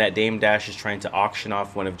 claiming that Dame Dash is trying to auction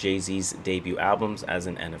off one of Jay-Z's debut albums as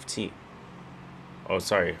an NFT. Oh,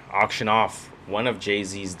 sorry. Auction off one of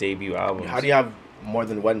Jay-Z's debut albums. How do you have more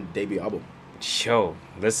than one debut album? Yo,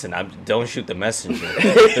 listen, don't shoot the messenger.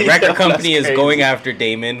 The record company is crazy. going after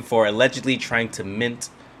Damon for allegedly trying to mint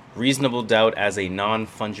Reasonable Doubt as a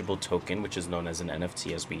non-fungible token, which is known as an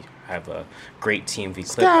NFT, as we have a great TMV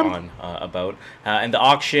clip Scam. on about. And the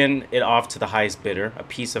auction it off to the highest bidder, a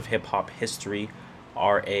piece of hip-hop history,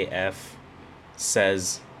 RAF,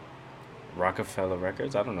 says Rockefeller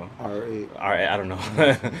Records? I don't know. I don't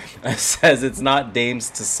know. Says it's not Dame's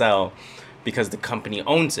to sell because the company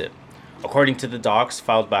owns it. According to the docs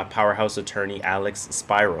filed by Powerhouse attorney Alex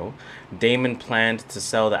Spiro, Damon planned to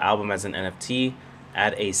sell the album as an NFT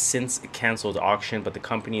at a since-canceled auction, but the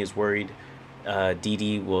company is worried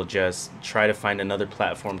Didi will just try to find another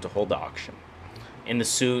platform to hold the auction. In the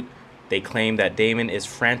suit, they claim that Damon is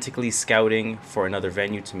frantically scouting for another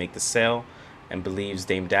venue to make the sale and believes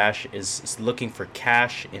Dame Dash is looking for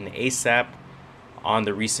cash in ASAP on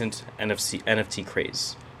the recent NFT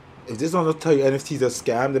craze. If this don't tell you NFT's a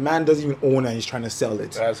scam, the man doesn't even own it and he's trying to sell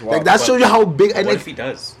it. That's Like wild. that shows you how big. And What like, if he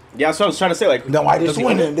does? Yeah, that's what I was trying to say. Like, then why they does he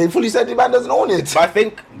suing own him? They fully said the man doesn't own it. But I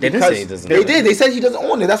think They didn't because say he doesn't They own it. did. They said he doesn't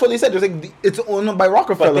own it. That's what they said. They're like it's owned by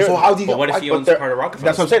Rockefeller. they're- So how's he? But what if he why- owns they're- part of Rockefeller?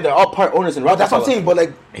 That's what I'm saying. They're all part owners in But Rockefeller. that's what I'm saying. But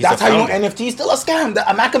like He's that's the how you know founder. NFT is still a scam.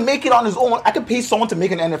 That a man can make it on his own. I could pay someone to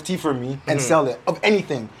make an NFT for me and sell it of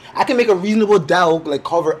anything. I can make a Reasonable Doubt like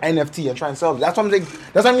cover NFT and try and sell it. That's what I'm saying.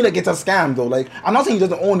 That's what I mean. Like it's a scam though. Like I'm not saying he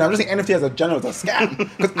doesn't own it. I'm just saying NFT as a general is a scam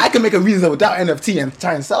because I can make a Reasonable Doubt NFT and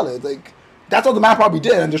try and sell it. Like that's what the man probably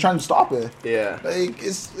did, and they're trying to stop it. Yeah. Like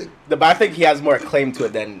it's. Like, But I think he has more claim to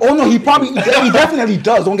it than. oh no, he definitely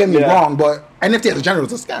does. Don't get me Yeah. wrong, but NFT as a general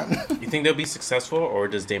is a scam. You think they'll be successful, or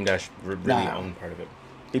does Dame Dash really Nah. own part of it?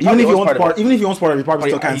 He even probably if he owns of part, it. even if he owns part of it, he probably But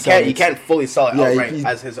still can't he sell can't. it. He can't fully sell it Yeah, outright he-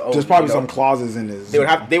 as his own. There's probably you know? some clauses in his. He would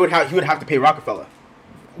have. He would have to pay Rockefeller.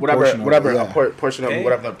 Whatever. Portion of it, Whatever. yeah. A portion of Okay.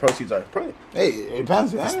 whatever the proceeds are. Probably. Hey, it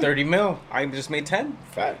depends, man. It's 30 mil. I just made 10.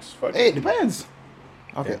 Facts. Fuck. Hey, it depends.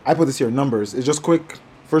 Okay, I put this here. Numbers. It's just quick.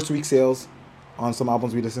 First week sales. on some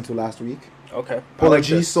albums we listened to last week. Okay. I Polo like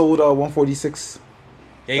G this. sold 146.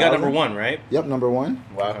 Yeah, you got number 1, right? Yep, number 1.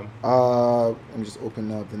 Wow. Let me just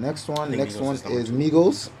open up the next one. think Next Migos one is number is 2.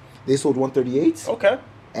 Migos. They sold 138. Okay.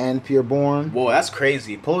 And Pierre Bourne. Whoa, that's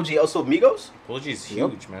crazy. Polo G also Migos? Polo G's Yep.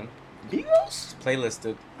 huge, man. Migos?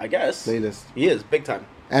 Playlisted. I guess. Playlist. He is big time.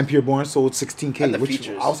 And Pierre Bourne sold 16K, And the which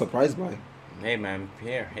features. I was surprised by. Hey, man,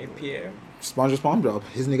 Pierre. Hey, Pierre. SpongeBob,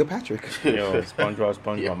 his nigga Patrick. Yo,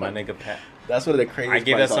 SpongeBob, Yeah. my nigga Pat. That's one of the craziest. I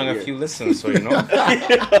gave that parts song all a year. few listens, so you know.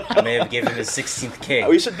 I may have given it 16th K.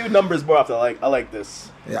 We should do numbers more often. I like this.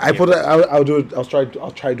 Yeah, I'll do it. I'll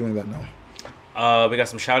try doing that now. We got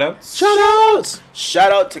some shout outs. Shout outs!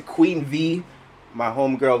 Shout out to Queen V, my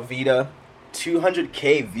homegirl Vita.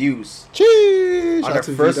 200K views Cheers! on Shout her out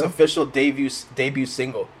to first Vita. official debut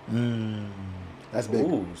single. That's big.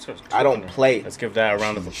 Ooh, I don't play. Let's give that a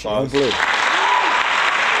round of Don't applause. play. Shout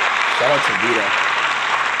out to Vita.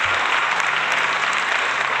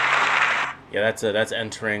 Yeah, that's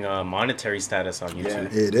entering monetary status on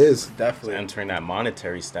YouTube. It is. Definitely. Entering that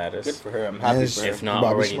monetary Good status, for her. I'm happy Yes. for her. if not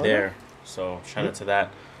Bobby already Shmurda? there. So shout out to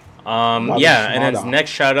that. Bobby Yeah, and then Shmurda. next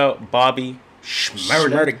shout out, Bobby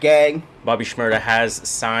Shmurda. Murder gang. Bobby Shmurda has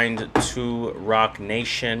signed to Rock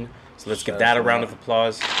Nation. So let's give Shout that out a to round that. of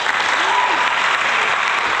applause.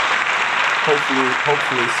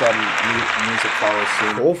 Hopefully some music follows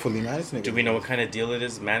soon. Hopefully, man. This nigga. Do we know what kind of deal it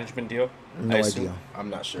is? Management deal? No I assume? idea. I'm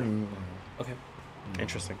not sure. Okay.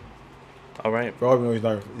 Interesting. All right. For all we know, he's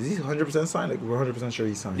not. Is he 100% signed? Like, we're 100% sure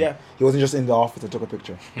he's signed. Yeah. He wasn't just in the office and took a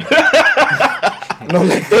picture. No,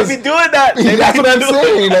 like They be doing that. They that's be what I'm doing-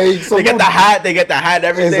 saying. Like, so They get the hat. They get the hat.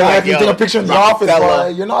 Everything. Exactly. Like, You take a picture in the office,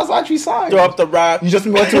 but you're not actually signed. Throw up the rock. You just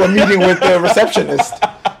went to a meeting with the receptionist.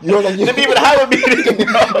 You know, like you Didn't even have a meeting.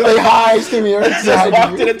 You're like, hi, excuse me. Just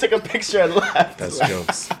walked in and took a picture and left. That's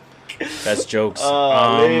jokes. That's jokes.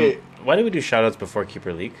 Lit. Why do we do shout outs before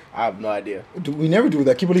Keeper Leak? I have no idea. We never do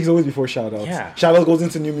that. Keeper League's always before shoutouts. Yeah. Shoutouts goes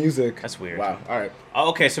into new music. That's weird. Wow. All right. Oh,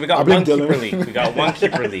 okay, so we I got blame one Keeper Dylan. Leak. We got one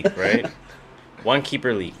Keeper Leak, right? One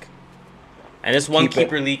Keeper Leak. And this one Keep it.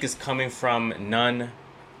 Keeper Leak is coming from none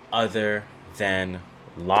other than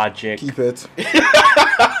Logic. Keep it.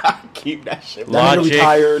 Keep that shit. That nigga Logic.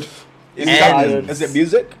 retired. Is And- it tired? Is it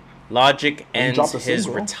music? Logic ends dropped a his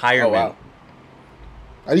single. retirement. Oh wow.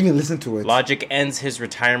 I didn't even listen to it. Logic ends his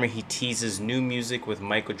retirement. He teases new music with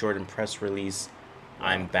Michael Jordan press release.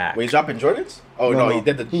 I'm back. Wait, he's dropping Jordans? Oh no, he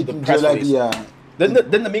did the press did like release. yeah.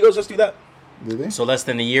 Didn't the Migos just do that? Did they? So less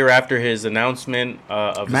than a year after his announcement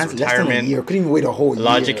of Man, his less than a retirement, year. Couldn't even wait a whole year.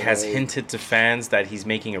 Logic has like- hinted to fans that he's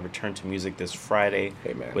making a return to music this Friday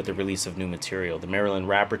Hey, man. with the release of new material. The Maryland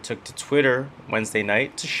rapper took to Twitter Wednesday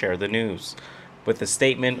night to share the news with a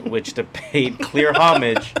statement which paid clear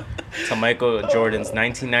homage to Michael Jordan's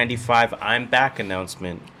 1995 I'm Back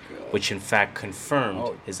announcement, which in fact confirmed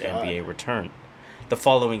Oh, his God. NBA return. The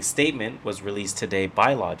following statement was released today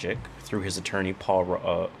by Logic through his attorney Paul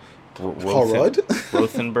Rudd?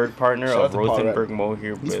 Rothenberg, partner Shout out of to Paul Rudd. Rothenberg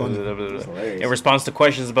Mohier. He's funny. He's hilarious. In response to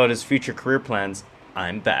questions about his future career plans,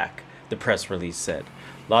 I'm back, the press release said.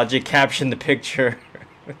 Logic captioned the picture.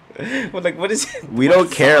 Well, like, what is it? We don't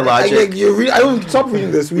care, I don't stop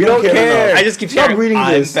reading this. We don't care. care. I just keep Stop hearing, reading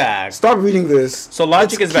I'm this. back. Stop reading this. So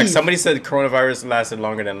Logic Let's is back. keep- Somebody said coronavirus lasted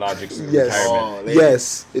longer than Logic's Yes. retirement. Oh, lady.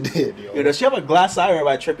 Yes, it did. Yo, does she have a glass eye or am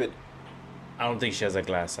I tripping? I don't think she has a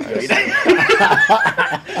glass eye.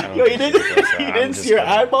 Yo, you didn't see her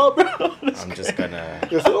eyeball, bro? I'm just gonna.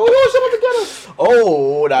 Yes. Oh, she's about to get us.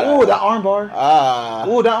 Oh, that. Oh, that armbar. Ah.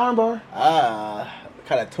 Oh, that armbar.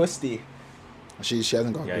 Kind of twisty. She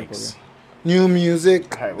hasn't got grip. Yikes. Okay. New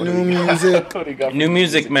music. All right, what do New we got? music. What do you got for New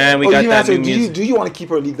music, man. We Oh, got you that answer, new do you music. do you want to keep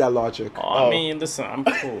or leave that Logic? Oh, I mean, listen, I'm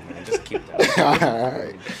cool, man. Just keep that.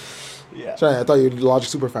 Alright. Yeah. Sorry, I thought you were a Logic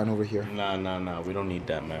super fan over here. Nah. We don't need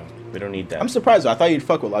that, man. We don't need that. I'm surprised. Though. I thought you'd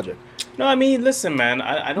fuck with Logic. No, I mean, listen, man.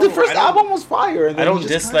 I don't. The first I don't- album was fire. And I then don't he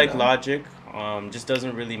just dislike kinda- Logic. Just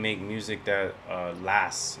doesn't really make music that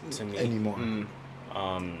lasts to me anymore.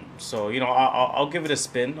 So you know, I'll give it a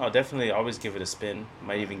spin. I'll definitely always give it a spin.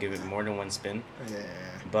 Might even give it more than one spin. Yeah.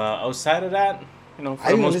 But outside of that, you know, for I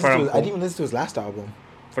the didn't, most listen part, to I'm his, I didn't cool. even listen to his last album.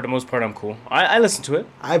 For the most part, I'm cool. I listen to it.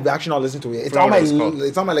 I've actually not listened to it. It's Forgot on what my it was called.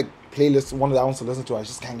 it's on my like playlist. One of the albums to listen to. I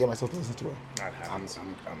just can't get myself to listen to it. That happens.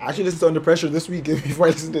 I actually listened to Under Pressure this week before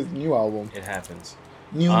I listened to his new album. It happens.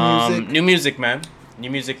 New music. New music, man. New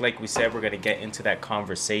music, like we said, we're gonna get into that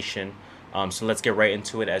conversation. So let's get right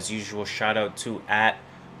into it. As usual, shout out to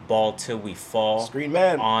 @BallTillWeFall Screen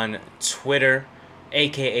Man. on Twitter,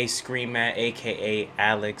 aka Screen Man, aka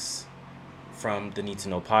Alex from the Need to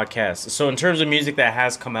Know podcast. So in terms of music that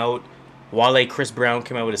has come out, Wale Chris Brown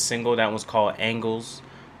came out with a single that was called Angles.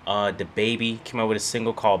 The Baby came out with a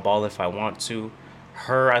single called Ball If I Want To.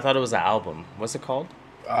 Her, I thought it was an album. What's it called?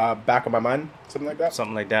 Back of My Mind, something like that.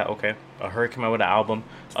 Something like that, okay. Her came out with an album.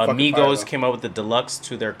 fucking fire, Migos though. came out with the deluxe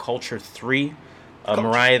to their Culture 3.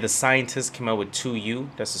 Mariah the Scientist came out with 2U.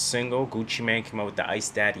 That's a single. Gucci Mane came out with the Ice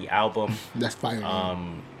Daddy album. That's fire.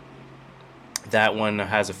 That one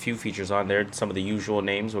has a few features on there. Some of the usual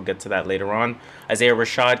names. We'll get to that later on. Isaiah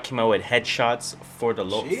Rashad came out with Headshots for the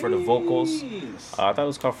vocals. Jeez. I thought it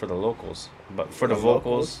was called For the Locals, but for the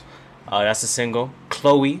vocals. That's a single.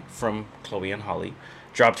 Chloe from Chloe and Holly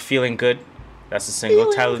dropped Feeling Good. That's a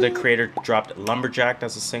single. Tyler the Creator dropped Lumberjack.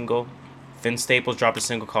 That's a single. Vince Staples dropped a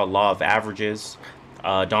single called Law of Averages.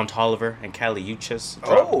 Don Toliver and Kali Uchis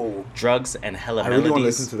dropped Drugs and Hella I really Melodies. want to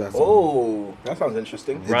listen to that song. Oh, that sounds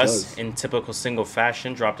interesting. Russ, does. in typical single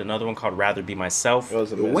fashion, dropped another one called Rather Be Myself. It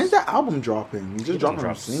was a Yo, miss. when's that album dropping? You just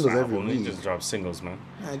dropping singles every He week. just dropped singles, man.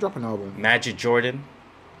 Yeah, drop an album. Magic Jordan,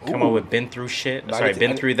 come Ooh. on with Been Through Shit. No, I Sorry, need to-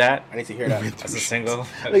 Been Through That. I need to hear that. That's a single.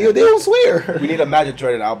 Like, yo, they don't swear. We need a Magic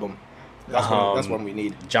Jordan album. That's one we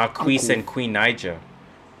need. Jacquees cool. and Queen Naija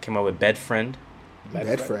came out with Bed Friend.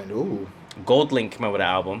 Bad friend. Ooh. Gold Link came out with an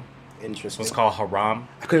album. This Interesting. one's called Haram.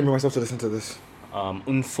 I couldn't bring myself to listen to this.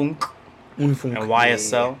 Unfunk Unfunk. and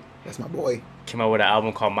YSL That's my boy. came out with an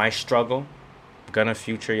album called My Struggle. Gunna,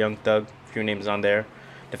 Future, Young Thug, a few names on there.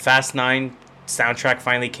 The Fast 9 soundtrack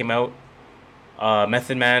finally came out.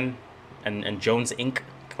 Method Man and Jones Inc.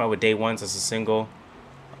 came out with Day Ones as a single.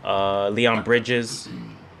 Leon Bridges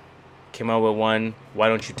came out with one. Why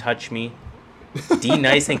Don't You Touch Me? D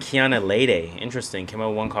Nice and Kiana Lede, interesting, came out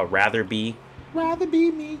with one called Rather Be. Rather be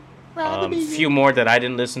me. Rather be Few more that I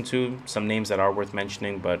didn't listen to. Some names that are worth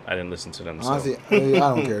mentioning, but I didn't listen to them. So Honestly, I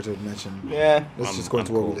don't care to mention. Yeah. Let's just go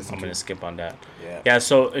into what we listen I'm to. gonna skip on that. Yeah. Yeah.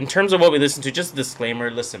 So in terms of what we listened to, just a disclaimer.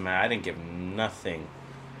 Listen, man, I didn't give nothing,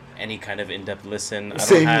 any kind of in-depth listen. I don't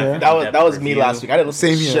Same have here. in-depth That was me review. last week. I didn't listen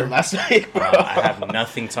Same to here. shit last week, bro. I have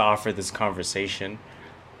nothing to offer this conversation.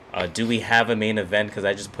 Do we have a main event? Because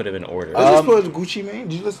I just put it in order. Let's just put Gucci Mane.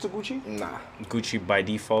 Did you listen to Gucci? Nah, Gucci by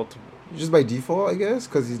default. Just by default, I guess,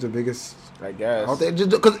 because he's the biggest I guess. out there. Just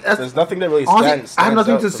because There's nothing that really honestly, stands I have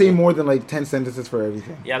nothing out to for say me. more than like 10 sentences for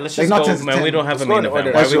everything. Yeah, let's Like, just not go, 10 to man. 10. We don't have Let's a go main in event.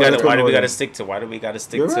 order. Why Let's do we go, gotta? let's go Why in do we order. gotta stick to? Why do we gotta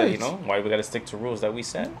stick You're to? right. You know? Why do we gotta stick to rules that we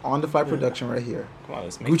set? On the fly production right here. Come on,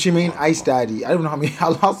 let's make Gucci Mane, Ice Daddy. I don't know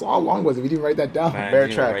how long was it? We didn't write that down. Man, Bear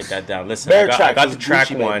you Tracks. write that down. Listen, Bear I Tracks. got the It's track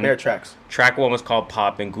Gucci Mane, one. Bear Tracks. Track one was called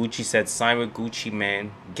Pop, and Gucci said, "Sign with Gucci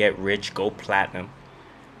Mane, get rich, go platinum,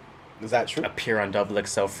 Is that true? appear on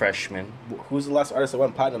XXL Freshman." Who's the last artist that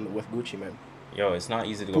went platinum with Gucci Mane? Yo, it's not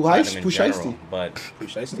easy to go Pooh platinum in Pooh general, Shiesty. but Pooh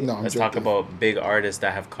Shiesty? No, I'm let's talk joking. about big artists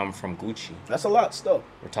that have come from Gucci. That's a lot still.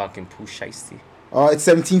 We're talking Pooh Shiesty. It's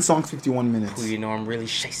 17 songs, 51 minutes. Who you know I'm really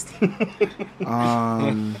shiesty.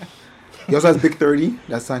 He also has Big 30.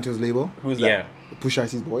 That's signed to his label. Who's that? Yeah. Push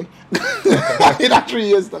Icy's boy. It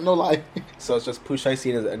actually is. No lie. So it's just Pooh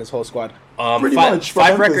Shiesty and his whole squad. Pretty five, much, from five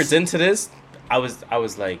Memphis. records into this, I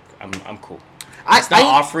was like, I'm cool. I, It's not I,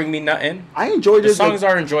 offering me nothing. I enjoyed The it. songs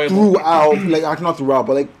like, are enjoyable. throughout. Like, not throughout,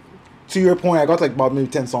 but like to your point, I got like about maybe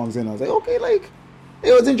 10 songs in. I was like, okay, like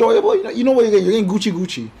it was enjoyable. You know what you're getting? You're getting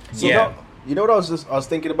Gucci. So Yeah. you know what I was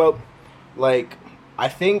thinking about? Like, I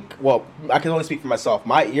think, well, I can only speak for myself.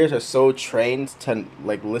 My ears are so trained to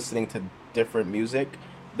like listening to different music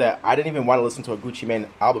that I didn't even want to listen to a Gucci Mane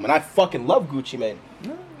album, and I fucking love Gucci Mane.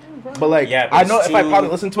 But like, Yeah, but I know it's if I too- probably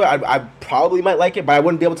listen to it, I probably might like it, but I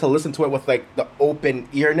wouldn't be able to listen to it with like the open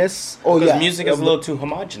earness. Oh Because yeah, music is a little too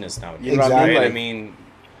homogenous now. You know what I mean? Right? I Like, mean,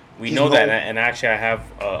 we He's know that, low. and actually, I have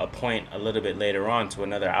a point a little bit later on to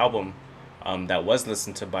another album that was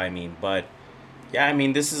listened to by me. But yeah, I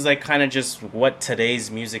mean, this is like kind of just what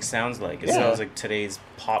today's music sounds like. It Yeah. sounds like today's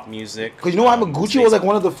pop music. Because you know what? Gucci was like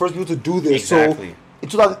one of the first people to do this. Exactly.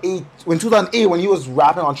 So in 2008, when he was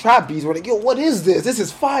rapping on trap beats, we're like, yo, what is this? This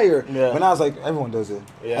is fire. Yeah. When I was like, everyone does it.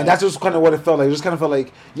 Yeah. And that's just kind of what it felt like. It just kind of felt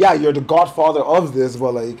like, yeah, you're the godfather of this,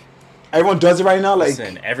 but like, everyone does it right now. Like,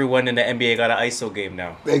 Listen, everyone in the NBA got an ISO game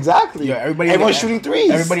now. exactly. Yeah, Everyone's shooting threes.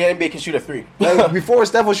 Everybody in the NBA can shoot a three. Like, before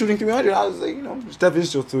Steph was shooting 300, I was like, you know, Steph is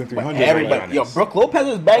still shooting 300. Everybody, Giannis. Brooke Lopez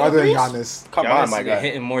is banging Other than threes. Giannis. Come Giannis on, my is guy.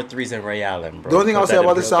 hitting more threes than Ray Allen, bro. The only thing Put I'll say that in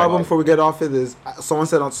about this perspective. album before we get off it is someone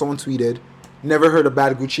tweeted, never heard a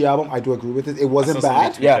bad Gucci album. I do agree with it. It wasn't I saw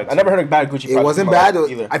bad. somebody Yeah, I never heard a bad Gucci. It product wasn't in my bad.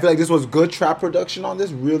 life either. I feel like this was good trap production on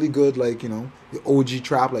this. Really good, like, you know, the OG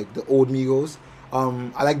trap, like the old Migos.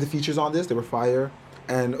 I like the features on this. They were fire.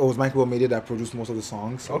 And it was Michael Made It that produced most of the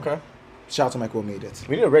songs. So Okay. shout out to Michael Made It.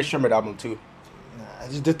 We need a Ray Sherman album too.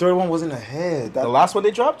 The third one wasn't a hit. The last one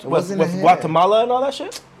they dropped with wasn't a hit. Guatemala and all that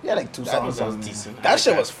shit. Yeah, like 2 That songs. was on there. decent. That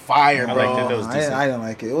shit was fire, I bro. liked it. That was decent. I didn't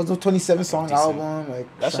like it. It was a 27 song Decent. album.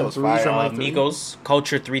 Like That shit was Three, fire. Three, Three. Migos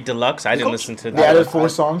Culture 3 Deluxe. I didn't listen to They added that. 4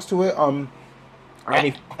 songs to it.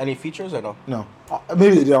 Any features or no? No.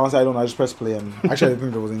 Maybe they did. Honestly, I don't know. I just pressed play and actually I didn't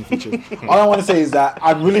think there was any features. All I want to say is that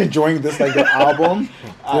I'm really enjoying this, like, their album,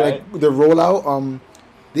 their rollout.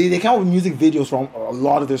 They come up with music videos from a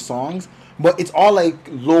lot of their songs, but it's all like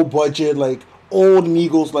low budget, like old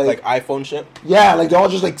Migos, Like iPhone shit. yeah, like they're all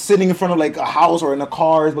just like sitting in front of like a house or in a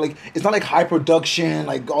car, but like it's not like high production,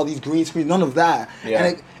 like all these green screens, none of that. Yeah.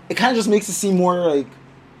 And it kind of just makes it seem more like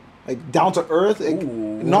down to earth, like,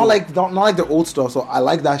 Ooh. not like their old stuff. So I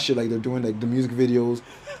like that shit. Like they're doing like the music videos,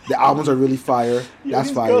 the albums are really fire. That's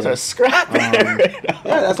These fire. girls are scrapping.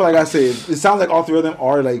 Yeah, that's what I gotta say. It sounds like all 3 of them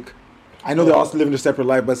are like. I know they're all living their separate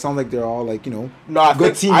life, but it sounds like they're all like, you know, No, I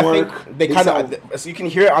good think they kind of. So you can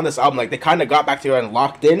hear it on this album, like they kind of got back together and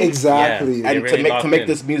locked in. exactly. Yeah. And They really to locked make in.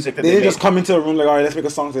 this music that They they didn't made. just come into a room like, all right, let's make a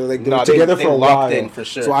song. They're like, they No, were they- together they for a locked while. in for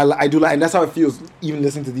sure. So I do like, and that's how it feels. Even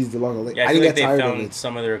listening to these deluxe, like, Yeah, I I feel didn't like get they tired of found it.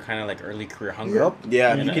 some of their kind of like early career hunger. Yep.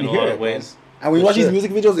 Yeah, in you a can lot hear of it, man. ways. And when you For watch sure. these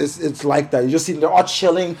music videos, it's like that. You just see they're all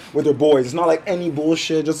chilling with their boys. It's not like any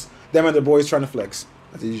bullshit. Just them and their boys trying to flex.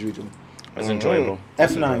 As they usually do. It was enjoyable.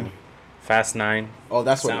 F9. Fast 9. Oh,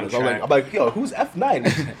 that's what it is. Soundtrack. I'm like, yo, who's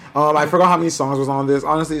F9? I forgot how many songs was on this.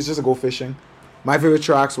 Honestly, it's just a go fishing. My favorite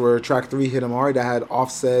tracks were track 3, Hit 'Em Hard, that had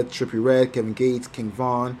Offset, Trippie Redd, Kevin Gates, King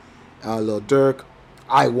Von, Lil Durk.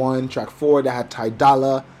 I Won, track 4, that had Ty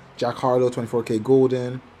Dolla, Jack Harlow, 24K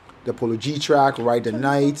Golden. The Polo G track, Ride the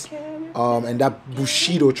Night. And that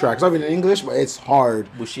Bushido track. It's not even in English, but it's hard.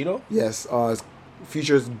 Bushido? Yes, it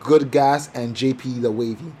features Good Gas and JP the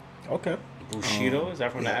Wavy. Okay. Bushido? Is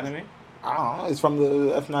that from the yeah. anime? I don't know, it's from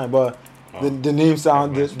the F9, but Oh. the name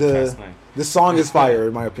sound, Never mind, it's the from Fast 9. the song is fire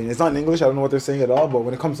in my opinion. It's not in English, I don't know what they're saying at all, but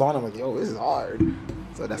when it comes on, I'm like, yo, this is hard.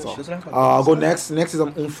 So that's all. I'll go next. Next is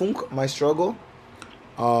Unfunk, My Struggle.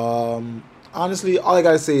 Honestly, all I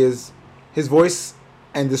gotta say is his voice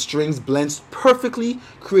and the strings blends perfectly,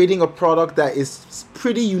 creating a product that is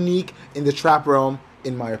pretty unique in the trap realm,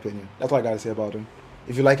 in my opinion. That's all I gotta say about him.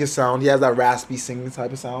 If you like his sound, he has that raspy singing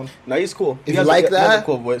type of sound. No, he's cool. If He you has like he has that, a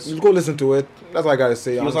cool voice. you go listen to it. That's all I gotta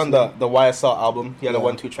say. He was honestly. on the YSL album. He had Yeah. the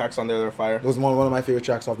 1-2 tracks on there that are fire. It was one of my favorite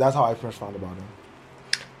tracks off. That's how I first found about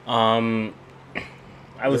him.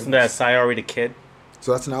 I listened to that Sayori the Kid.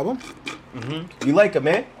 So that's an album. You like him,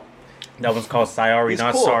 man? That one's called Sayori He's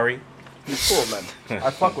Not cool. Sorry. He's cool, man. I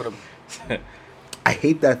fuck with him. I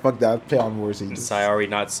hate that. Fuck that. Play on words. Sayori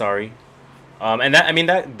Not Sorry. And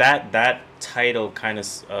that title kind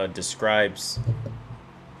of describes.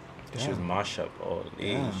 She was mashup. Oh,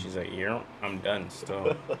 Damn. she's like, yeah, I'm done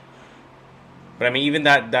still. But I mean, even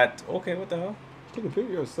that. Okay, what the hell? Take a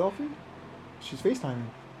picture, a selfie. She's FaceTiming.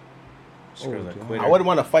 This girl's a damn. quitter. I wouldn't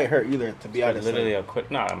want to fight her either, to be She's honest. literally Like, a quit.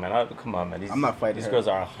 Nah, man. Come on, man. These, I'm not fighting These her. girls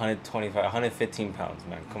are 125, 115 pounds,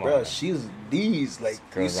 man. Come on. bro, man. she's these. Like, you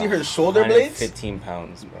Girls see are her shoulder blades? 115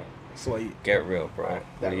 pounds, bro. So you, Get real, bro. Alright,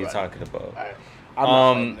 What are you right. talking about? alright. I'm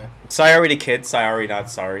not fighting her. Sayori the Kid, Sayori Not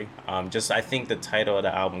Sorry. Just I think the title of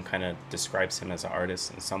the album kind of describes him as an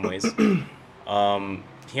artist in some ways.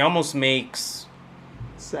 He almost makes,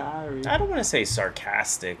 Sorry. I don't want to say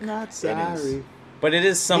sarcastic. Not It sorry. is, but it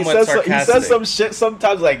is He somewhat says, sarcastic. he says some shit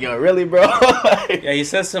sometimes, like, yo, really, bro? Like, Yeah, he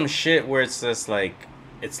says some shit where it's just like,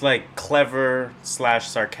 it's like clever /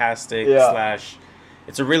 sarcastic Yeah. /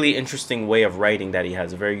 it's a really interesting way of writing that he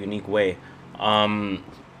has, a very unique way.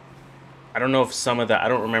 I don't know if I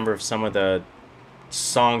don't remember if some of the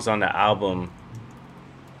songs on the album,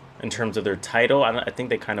 in terms of their title, I think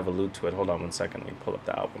they kind of allude to it. Hold on one second, let me pull up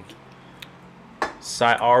the album.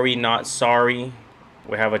 Sayori Not Sorry.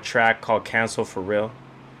 We have a track called Cancel For Real.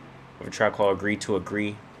 We have a track called Agree to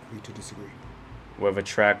Agree. Agree to disagree. We have a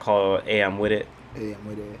track called Hey, I'm With It. Hey, I'm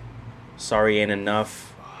with it. Sorry Ain't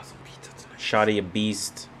Enough. Oh, some pizza tonight. Shawty a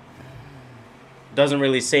Beast. Doesn't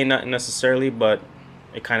really say nothing necessarily, but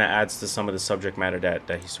it kind of adds to some of the subject matter that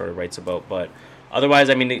he sort of writes about. But otherwise,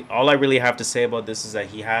 I mean, all I really have to say about this is that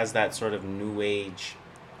he has that sort of new age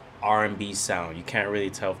R&B sound. You can't really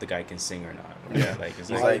tell if the guy can sing or not. Yeah, like it's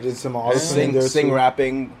He's like, like, Did some auto-tune in there sing, too.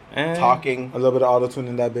 rapping, Eh. talking. A little bit of auto-tune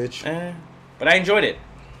in that bitch. But I enjoyed it.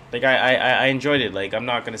 Like I enjoyed it. Like I'm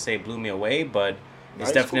not gonna say it blew me away, but it's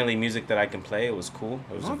Nice, definitely music that I can play. It was cool.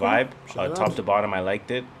 It was a Okay. vibe. Shout Top out. to bottom, I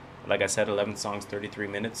liked it. Like I said, 11 songs, 33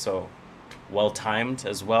 minutes, so well timed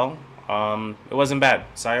as well. It wasn't bad.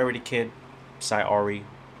 Sayori the Kid, Sayori,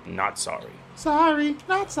 Not Sorry. Sorry,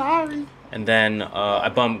 not sorry. And then I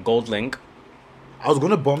bumped Gold Link. I was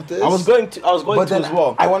gonna bump this. I was going to But then as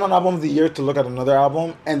well. I went on album of the year to look at another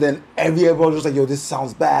album, and then everybody was just like, "Yo, this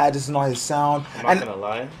sounds bad. This is not his sound." I'm not gonna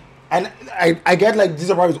lie. And I get like these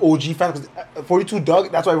are probably his OG fans. 42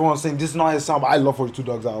 Doug, that's why everyone's saying this is not his sound, but I love 42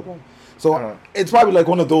 Doug's album. So it's probably like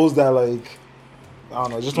one of those that like I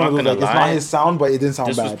don't know, just one of those like it's not his sound, but it didn't sound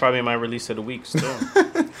This bad. was probably my release of the week still.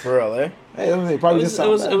 For real, eh? Hey, it probably didn't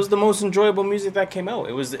sound bad. It was the most enjoyable music that came out.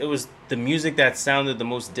 It was the music that sounded the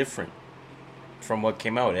most different from what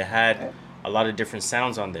came out. It had a lot of different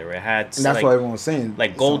sounds on there. It had and that's what everyone was saying.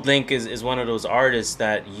 Like Gold Link is one of those artists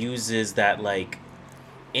that uses that like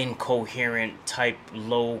incoherent type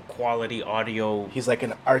low quality audio. He's like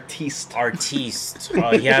an artiste. He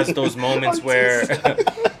has those moments where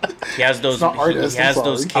he has those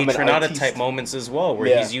K-Tronada type moments as well,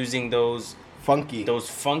 where he's using those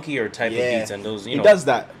funkier type of beats, and those he does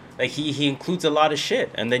that. Like he includes a lot of shit,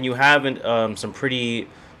 and then you have some pretty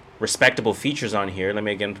respectable features on here. Let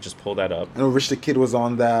me again just pull that up. I know Rich the Kid was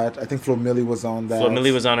on that. I think Flo Milli was on that. Flo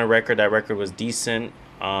Milli was on a record. That record was decent.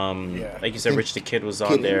 Like you said, Rich the Kid was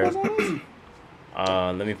on there.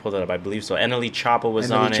 Let me pull that up. I believe so. NLE Choppa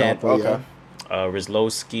was on it. Okay.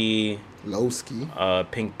 Rizlowski.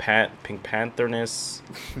 Pink Pantherness.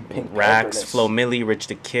 Rax. Flo Milli. Rich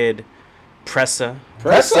the Kid. Pressa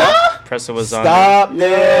was on Stop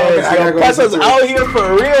this. Pressa's out here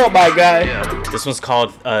for real, my guy. This one's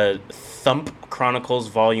called Thump Chronicles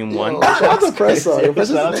Volume 1. Shout out to Pressa.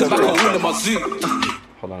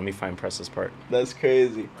 Hold on, let me find Pressa's part. That's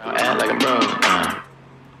crazy.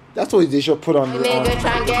 That's what they should put on the nigga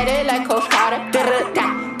try and get it like Coach Carter.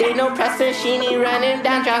 They know Preston, she need running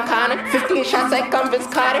down John Connor. 15 shots like Vince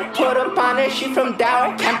Carter. Put up on her, she from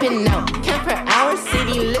Dower. Camping out, camp per hour.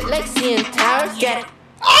 City lit like CN Towers. Get it.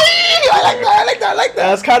 I like that.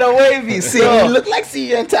 That's kind of wavy. See, you look like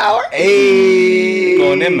CN Tower. Hey,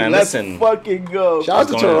 going in, man. Let's Listen, fucking go. Shout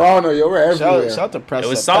out to Toronto, yo. We're everywhere. Shout out to Pressa. It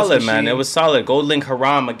was solid, man. It was solid. Gold Link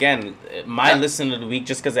Haram again. My listen of the week,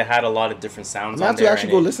 just because it had a lot of different sounds on there. To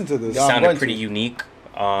actually go listen to this. It sounded pretty unique.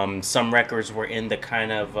 Some records were in the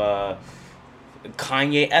kind of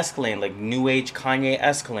Kanye-esque lane, like new age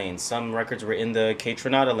Kanye-esque lane. Some records were in the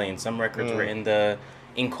K-Tronada lane. Some records were in the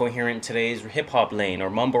incoherent today's hip hop lane or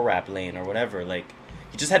mumble rap lane or whatever. Like,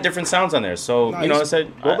 you just had different sounds on there. So I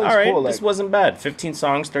said, all right, cool, this wasn't bad. 15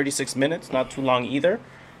 songs, 36 minutes, not too long either.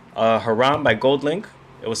 Haram by Gold Link,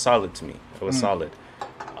 it was solid to me. It was solid.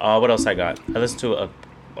 What else I got? I listened to a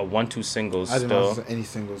 1-2 singles. I didn't listen to any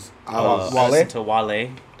singles. I listened to Wale.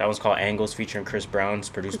 That one's called Angles, featuring Chris Brown. It's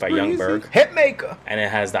produced by Young Berg. Hitmaker. And it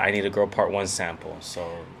has the I Need a Girl Part 1 sample.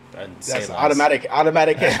 So that's automatic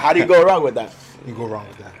hit. How do you go wrong with that? You go wrong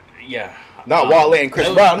with that. Yeah. Not Wale and Chris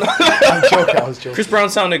Brown. I was joking. Chris Brown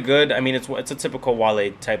sounded good. I mean, it's a typical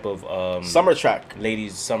Wale type of summer track.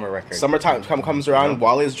 Ladies' summer record. Summertime comes around,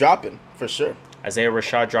 Wale's dropping for sure. Isaiah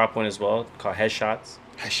Rashad dropped one as well called Headshots.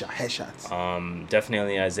 Headshots.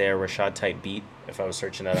 Definitely Isaiah Rashad type beat. If I was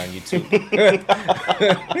searching that on YouTube.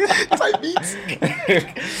 Type beats.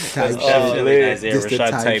 Definitely Isaiah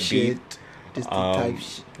Rashad type beat. Just the type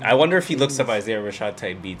shit. I wonder if he looks up Isaiah Rashad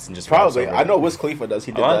type beats and just probably. I know Wiz Khalifa does.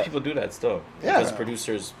 He did a lot that. of people do that still. Yeah. Because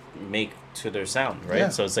producers make to their sound, right? Yeah.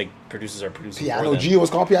 So it's like producers are producing. Piano G was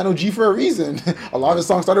called Piano G for a reason. A lot of his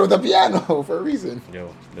songs started with a piano for a reason.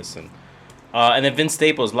 Yo, listen. And then Vince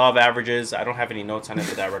Staples, Law of Averages. I don't have any notes on it,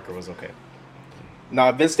 but that record was okay.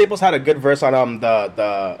 Nah, Vince Staples had a good verse on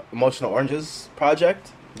the Emotional Oranges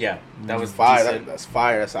project. Yeah, that was fire. That's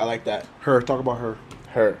fire. I like that. Her, talk about her.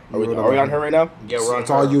 Her. Are we on her right now? Yeah, we're on it's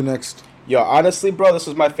her. all you next. Yo, honestly, bro, this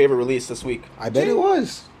was my favorite release this week. I bet it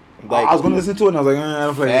was. Like, I was gonna listen to it and I was like, I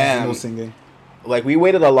don't feel like no singing. Like, we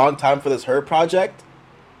waited a long time for this Her project.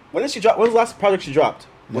 When did she drop? When was the last project she dropped?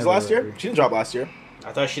 Was it last year? She didn't drop last year.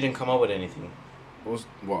 I thought she didn't come up with anything.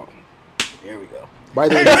 Well, here we go. By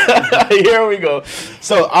the way, here we go.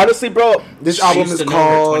 So honestly, bro, this album is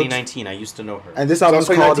called 2019. I used to know her. And this album is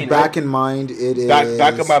called Back in Mind. It is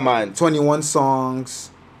Back in My Mind. 21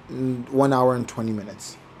 songs, 1 hour and 20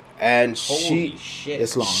 minutes. And Holy shit.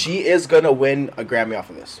 It's long. She is gonna win a Grammy off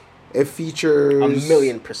of this. It features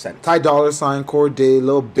 1,000,000%. Ty Dolla $ign, Cordae,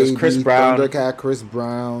 Lil Baby, Chris Brown, Thundercat, Chris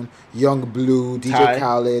Brown, Young Blue, DJ Ty.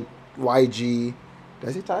 Khaled, YG. Did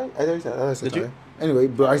I say Ty? I said Ty. you? Anyway,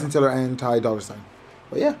 Bryson Tiller and Ty Dolla $ign.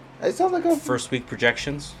 But yeah, it sounds like a First week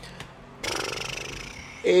projections.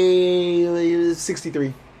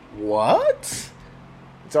 63. What?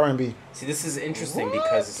 It's R&B. See, this is interesting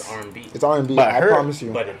because it's R&B. It's R&B. But I her. promise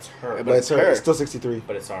you. But it's her. But it's her. her. It's still 63.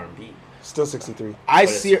 But it's R&B. Still 63. I But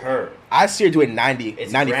see it's her. I see her doing 90,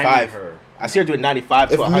 It's 95. Grammy her. I see her doing 95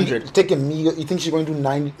 to 100. Taking Migos, you think she's going to do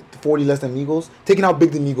 90, 40 less than Migos? Taking how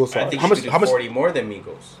big the Migos I are. think How she much- could do how much- 40 more than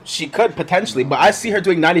Migos. She could potentially, but I see her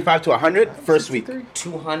doing 95 to 100 first week.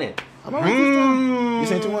 200. I'm gonna write this down. You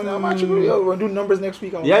saying 200? I'm actually we're gonna do numbers next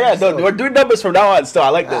week. Yeah, no, we're doing numbers from now on. Still, I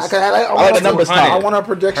like this. I like the numbers. I Top. want our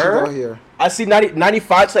projections Her? out here. I see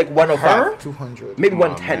 95 to like 105, 200. maybe Come on,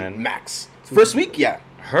 110 man. max. First week, yeah.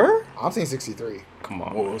 Her? I'm saying 63. Come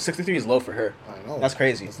on. Whoa, 63 is low for her. I know. That's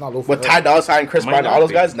crazy. It's not low for With her. Ty Dolla $ign, Chris Might Brown, not all those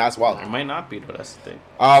be. guys, that's wild. It might not be, though. That's the thing.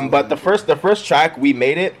 But the first track we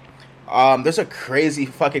made it. There's a crazy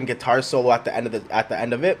fucking guitar solo at the end of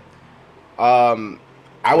it.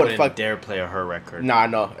 I would wouldn't fuck. dare play a her record. Nah,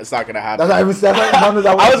 no, it's not gonna happen. That's not even that's numbers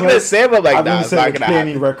I I was gonna say, but like, I've nah, even it's said not it's gonna play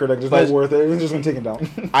any happen. record. Like, there's But- no worth it. It's just gonna take it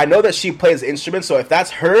down. I know that she plays instruments, so if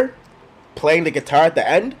that's her playing the guitar at the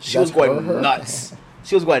end, she was That's going her? nuts.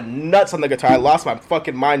 She was going nuts on the guitar. I lost my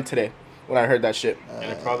fucking mind today when I heard that shit.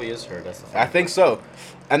 And it probably is her. That's the I think so.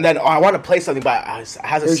 And then I want to play something, but it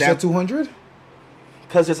has a You said sample 200?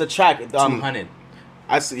 because there's a track. 200.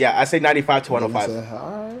 I say 95 to 105.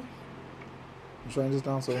 Alright. I'm trying this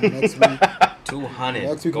down so next week. 200.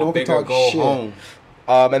 Next week, Go we big can or talk go shit. home.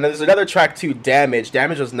 And then there's another track too, Damage.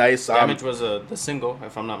 Damage was nice. Damage was the single,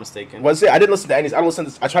 if I'm not mistaken. Was it? I didn't listen to any. I don't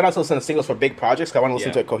listen. I try not to listen to singles for big projects. 'Cause I want to listen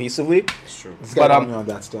Yeah. to it cohesively. It's true. This But, guy got me on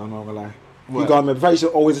that still, I'm not gonna lie. What? He got me. Before, you should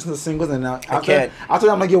always listen to singles, and now can't. after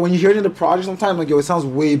that, I'm like, yo, when you hear it in the project, sometimes I'm like, yo, it sounds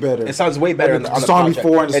way better. It sounds way better Like on the song project.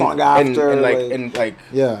 before and the song after, in like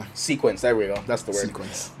yeah, sequence. There we go. That's the word.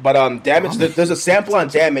 sequence. But Damage. There's a sample on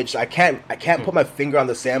Damage. I can't put my finger on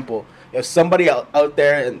the sample. If somebody out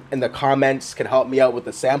there in the comments can help me out with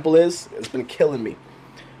the sample it's been killing me.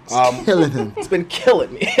 Killing him. It's been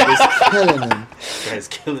killing me. It's killing him. This guy's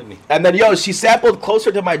killing me. And then she sampled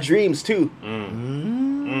Closer to My Dreams too.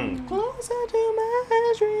 Closer to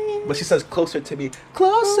my dreams. But she says closer to me,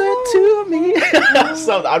 closer to me.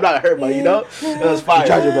 So I'm not her, but it was fire. You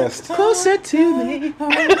tried your best. Closer to me.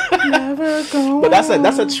 But that's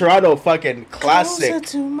a Toronto fucking classic.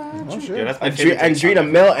 Oh, shit. Yeah, that's my favorite Drake Andrina song ever.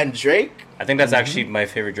 Mill and Drake. I think that's actually my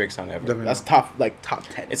favorite Drake song ever. Definitely That's not. top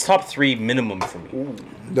 10. It's top 3 minimum for me.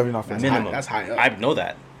 Definitely not fancy. Minimum. that's high up. I know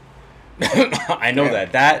that. I know Damn.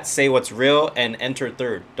 that. That, Say What's Real, and Enter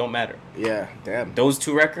Third don't matter. Yeah, damn. Those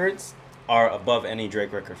 2 records are above any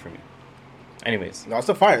Drake record for me. Anyways. No, it's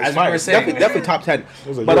a fire. It's As we fire. were It's saying. definitely top 10.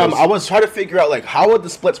 Those are But yours. I was trying to figure out like how would the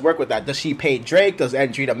splits work with that? Does she pay Drake? Does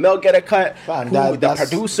Andrina Mill get a cut? Fine, Who, the that's-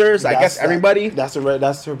 producers? I guess everybody. That's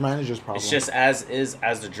her manager's problem. It's just as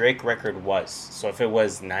the Drake record was. So if it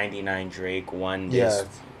was 99 Drake, 1 this,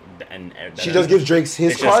 and she just gives Drake's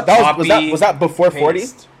his It's just cut. was that before 40?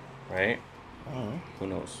 paste, right? Who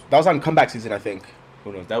knows? That was on comeback season, I think.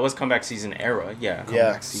 Who knows? That was comeback season era, yeah.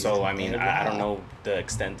 Yeah. So I mean, I don't know the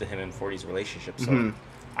extent to him and 40's relationship, so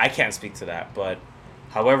I can't speak to that. But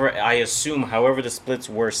however, I assume however the splits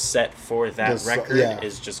were set for that record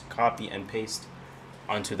is just copy and paste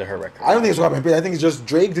onto the her record. I don't think it's what I think it's just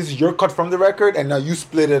Drake. This is your cut from the record, and now you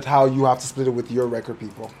split it how you have to split it with your record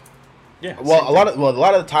people. Yeah. Well, a lot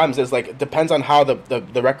of the times is like it depends on how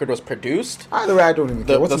the record was produced. Either way, I don't even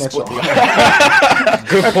care. What's the next split- song?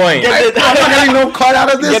 Good point. I'm not getting no cut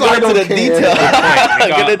out of this. Get So I into don't the care. detail. We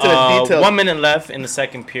Get into the got, details. 1 minute left in the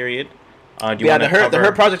second period. Do you Yeah, want the to cover?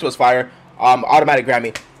 her project was fire. Automatic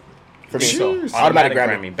Grammy for me. So, Jeez. automatic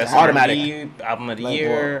Grammy. Best Automatic. R&B, album of the Like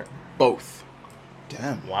year. Both.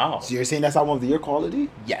 Damn. Wow. So you're saying that's album of the year quality?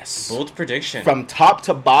 Yes. Bold prediction. From top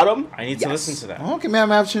to bottom. I need to yes. listen to that. Okay, man, I'm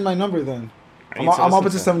gonna have to change my number then. I I'm need to up listen to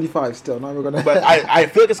to that. 75 still. Now we're gonna. But I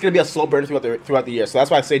feel like it's gonna be a slow burn throughout the year. So that's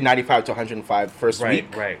why I say 95 to 105 first Right,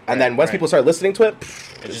 week. right, And then once right. people start listening to it,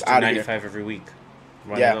 It's just out do of here. 95 every week.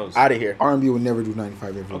 One Yeah, of those. out of here. R&B would never do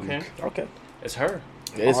 95 every Okay. week. Okay. It's her.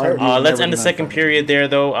 It is R&B. her. Let's never end the do second 95. period there,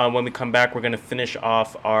 though. When we come back, we're going to finish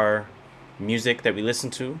off our music that we listen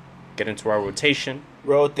to, get into our rotation,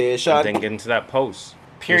 Rotation. and then get into that post.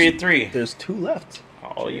 Period 3. There's 2 left.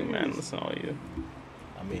 All you, man. Listen, all you.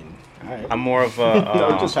 I mean, all right. I'm more of a.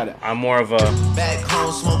 I'm just trying to- I'm more of a. Back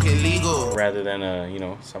home smoking legal. Rather than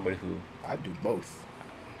somebody who. I do both.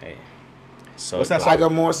 Hey. So. What's that I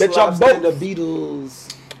got more Bitch, slaps I'm than the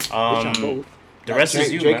Beatles. The rest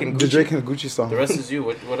is you, Drake man. and The Drake and Gucci song. The rest is you.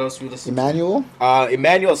 What else you listen to? Emmanuel.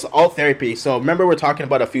 Emmanuel's All Therapy. So remember we were talking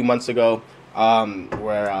about a few months ago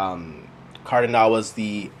where Cardinal was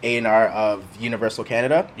the A&R of Universal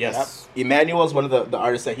Canada. Yes. Emmanuel is one of the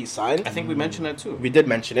artists that he signed. I think we mentioned that too. We did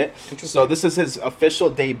mention it. So this is his official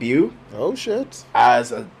debut Oh shit.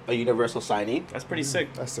 as a Universal signee. That's pretty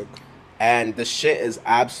sick. That's sick. And the shit is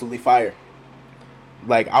absolutely fire.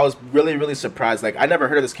 Like I was really, really surprised. Like I never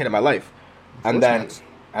heard of this kid in my life. And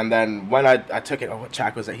then when I took it, what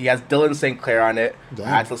track was it? He has Dylan St. Clair on it. Damn. I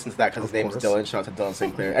had to listen to that because his name is Dylan. Shout out to Dylan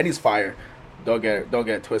St. Clair, and he's fire. Don't get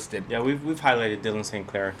it twisted. Yeah, we've highlighted Dylan St.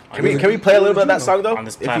 Clair. Can we play a little bit of that song though? On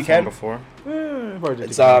this if you platform can. before.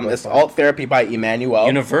 It's Alt Therapy by Emmanuel.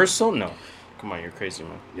 Universal? No. Come on, you're crazy,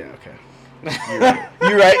 man. Yeah. Okay.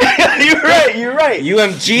 You're right. You're right.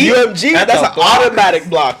 UMG? That's an automatic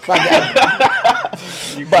block.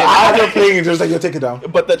 But as we're playing it, just like, yo, take it down.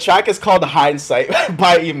 But the track is called Hindsight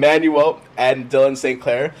by Emmanuel and Dylan St.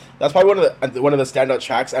 Clair. That's probably one of the standout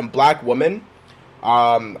tracks. And Black Woman,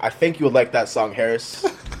 I think you would like that song, Harris.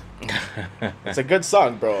 It's a good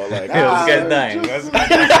song, bro. Like, This guy's dying. That's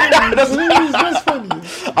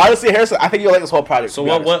funny. honestly, Harris, I think you'll like this whole project. So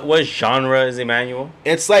what genre is Emmanuel?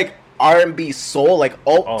 It's like R&B soul, like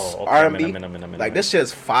alt Oh, okay, R&B. I'm in. Like this shit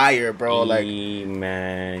is fire, bro. Like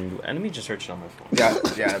Emmanuel. And let me just search it on my phone.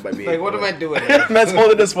 yeah, it might be. Like, what am I doing? Man's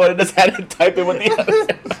holding this phone and just had to type it with the other.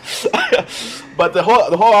 But the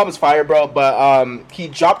whole album is fire, bro. But he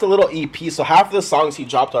dropped a little EP, so half of the songs he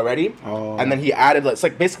dropped already, and then he added it's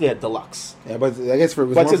like basically a deluxe. Yeah, but I guess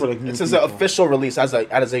It's his official release as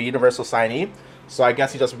a Universal signee. So I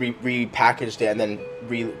guess he just repackaged it and then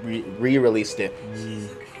re-released it.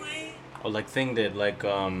 Oh, like Thing did, like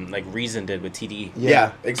Reason did with TDE.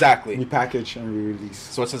 Yeah, exactly. Repackage and re-release.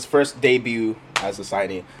 So it's his first debut as a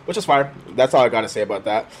signee, which is fire. That's all I gotta say about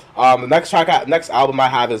that. The next album I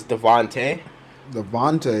have is Devontae.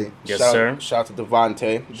 Devontae. Yes, Shout sir. Shout out to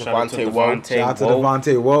Devontae. Shout out to Devontae. Shout out to Whoa.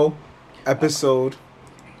 Devontae Woe. Episode.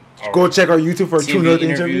 All Go right. check our YouTube for TV 2 minute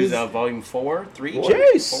interviews. Volume 4, 3.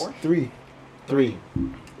 Jeez. 4, 3. It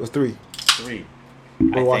was 3. 3.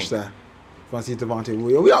 Go watch that. Want to see Devontae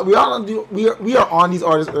Woe. We are on these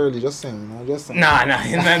artists early. Just saying. Just saying. Nah,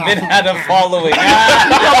 man been had a following.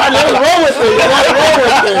 Nothing wrong with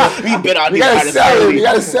it. We've been on We these gotta artists sell it. early. We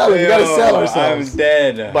gotta sell it. We gotta sell I'm ourselves.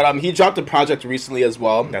 dead. But he dropped a project recently as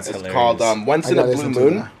well. That's it's hilarious. called Once I in a gotta Blue listen to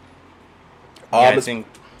Moon. that. Yeah,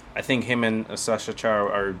 I think him and Sasha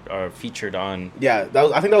Char are featured on. Yeah,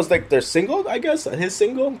 I think that was like their single, I guess, his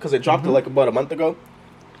single, because they dropped it like about a month ago.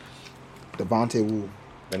 Devontae Woe.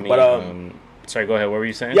 Let me, But, sorry, go ahead. What were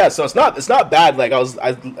you saying? Yeah, so it's not bad. Like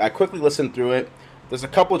I quickly listened through it. There's a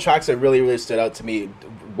couple tracks that really stood out to me.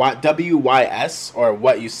 WYS or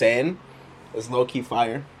What You Saying is low key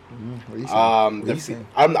fire. What are you saying? What are you saying?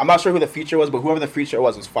 I'm not sure who the feature was, but whoever the feature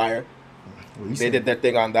was fire. What are you They saying? did their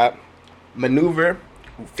thing on that. Maneuver.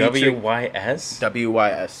 featuring- WYS?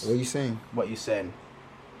 WYS. What are you saying? What You Saying?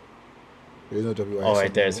 There's no WIS. Oh,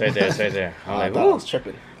 right there. It's right there. It's right there. I'm I like, thought I ooh. was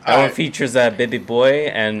tripping. That one Alright. features Baby Boy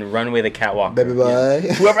and Runway the Catwalk. Baby boy.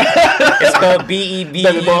 Whoever. It's spelled B-E-B.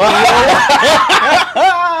 Baby boy.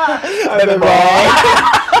 Baby boy.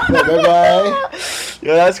 Baby boy.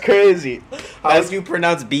 Yo, that's crazy. How do you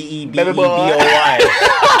pronounce B-E-B-E-B-O-Y? Baby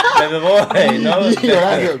boy. Baby Boy. No.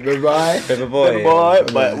 Yeah, that's it. Baby boy. Baby Boy. Baby boy.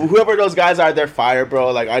 But whoever those guys are, they're fire,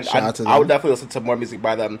 bro. Like Shout out to I would them. definitely listen to more music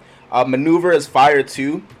by them. Maneuver is fire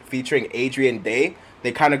too, featuring Adrian Day.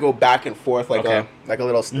 They kind of go back and forth like Okay. a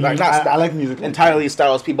little. I like music. entirely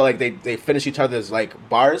styles people like they finish each other's like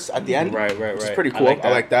bars at the end. Right. Which is pretty cool. I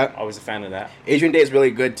like that. Always a fan of that. Adrian Day is really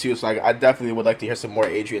good too, so I definitely would like to hear some more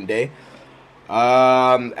Adrian Day.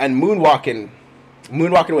 And Moonwalking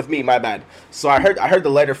with Me, my bad. So I heard the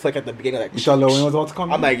lighter flick at the beginning of that. You thought Lil Wayne was about to come?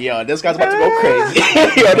 I'm like, yo, this guy's about to go crazy.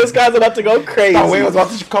 Yo, this guy's about to go crazy. Lil Wayne was about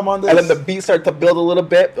to come on this. And then the beat started to build a little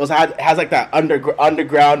bit. It has like that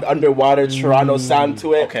underground, underwater Toronto sound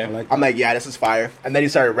to it. Okay. I like I'm like, yeah, this is fire. And then he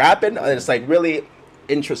started rapping, and it's like really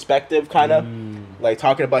introspective, kind of like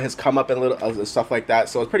talking about his come up and little stuff like that.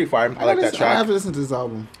 So it's pretty fire. I like that I track. have to listen to this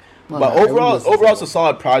album. But overall, it's a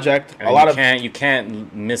solid project. And A lot of you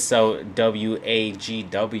can't miss out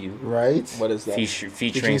WAGW right. what is that?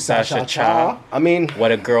 featuring Sasha Cha. I mean,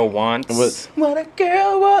 What a Girl Wants. what a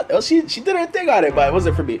girl what? Oh, she did her thing on it, but it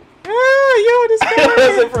wasn't for me. Yo, this It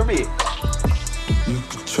wasn't for me. You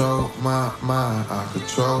control my mind, I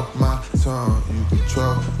control my tongue. You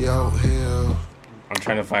control your heel. I'm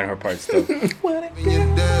trying to find her part still. When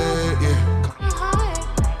you're dead, yeah.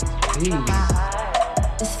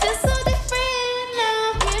 This feels so different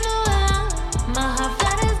now, you know. My heart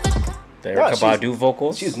flutters, but The Erykah she's- Badu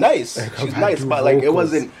vocals. She's nice. She's nice, Badu but like it vocals.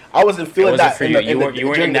 wasn't. I wasn't feeling wasn't that. for in you. the- You in the- weren't- you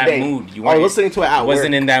weren't during in the that day. mood. You I was weren't- listening to it at Wasn't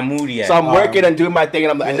work. in that mood yet. So I'm working and doing my thing,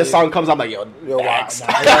 and this song comes. I'm like, yo, Hey,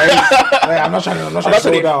 I'm not trying to. I'm not trying to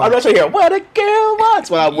slow down. I'm not trying to hear what a girl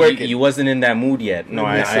wants while I'm working. You wasn't in that mood yet. No,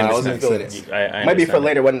 I I wasn't understand. feeling it. I Might be for understand.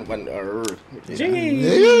 later when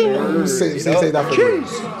Yeah, say that for me.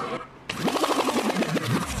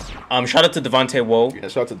 Shout out to Devontae Woe, Yeah,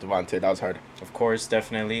 shout out to Devontae. That was hard. of course,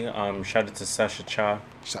 definitely. Shout out to Sasha Cha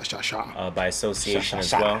by association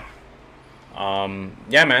Sha, sha, as well.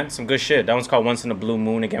 Yeah, man, some good shit. That one's called Once in a Blue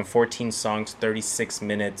Moon. Again, 14 songs, 36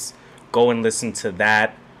 minutes. Go and listen to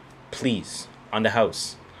that, please, on the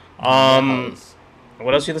house.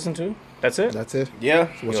 What else you listen to? That's it? That's it. Yeah.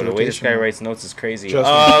 What's Yo, your the way this rotation? guy writes notes is crazy. Trust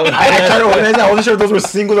me. I tried to organize that. I wasn't sure if those were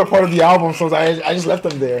singles or part of the album, so I just left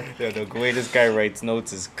them there. Yo, the way this guy writes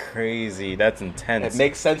notes is crazy. That's intense. It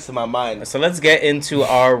makes sense in my mind. So let's get into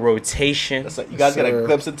our rotation. That's like, you guys get a Sir.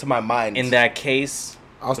 glimpse into my mind. In that case,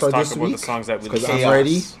 I'll let's start talk this about week the songs that we because listen I'm to.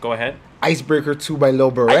 ready. Go ahead. Icebreaker 2 by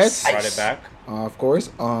Lil Barrett. Ice. Brought it back. Of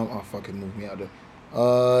course. Oh, fucking move me out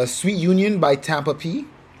there. Sweet Union by Tampa P.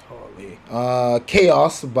 Holy.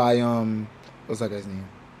 Chaos by what's that guy's name?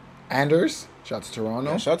 Anders. Shout out to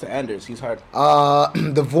Toronto. Yeah, shout out to Anders. He's hard.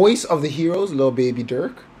 The Voice of the Heroes, Lil Baby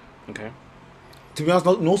Dirk. Okay. To be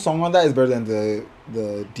honest, no song on that is better than the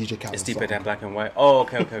DJ Khaled It's deeper song. than Black and White. Oh,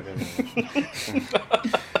 okay.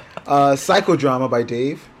 Psychodrama by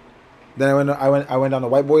Dave. Then I went down the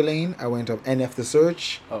White Boy lane. I went up NF The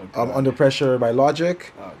Search. Oh, God. Under Pressure by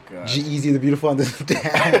Logic. Oh, God. G-Eazy The Beautiful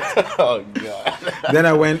Understand. Oh, God. Then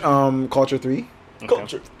I went Culture 3.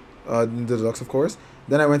 Culture. The Deluxe, of course.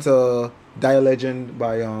 Then I went to Die Legend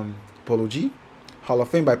by Polo G. Hall of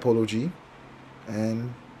Fame by Polo G.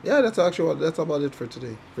 And yeah, that's about it for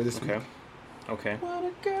today, for this week. Okay.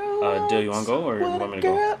 Dill, you want to go or you want me to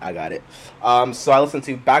go? I got it. So I listened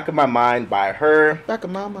to Back of My Mind by her. Back of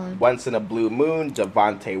my mind. Once in a Blue Moon,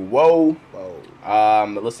 Devontae Woe.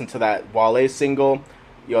 Whoa. Listen to that Wale single.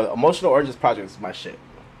 Yo, Emotional Oranges Project is my shit.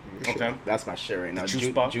 Okay. That's my shit right now.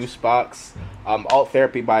 Juicebox? Juicebox. Alt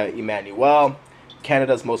Therapy by Emmanuel.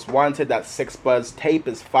 Canada's Most Wanted. That Six Buzz tape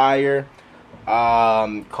is fire.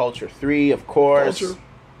 Culture 3, of course. Culture.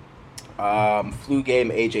 Flu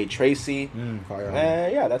Game, AJ Tracy. Fire.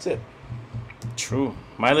 Yeah, that's it. True.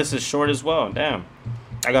 My list is short as well. Damn.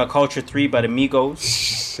 I got Culture 3 by the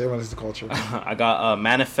Migos. Everyone listens to Culture. I got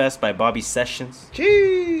Manifest by Bobby Sessions.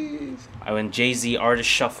 Jeez. I went Jay-Z Artist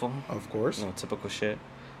Shuffle. Of course. You know, typical shit.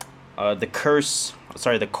 The Course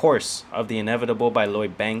of the Inevitable by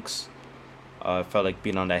Lloyd Banks. I felt like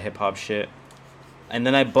being on that hip-hop shit. And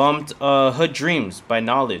then I bumped Hood Dreams by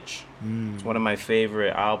Knowledge. It's one of my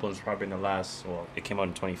favorite albums probably in the last, it came out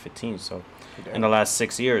in 2015, so in the last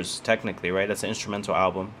 6 years, technically, right? That's an instrumental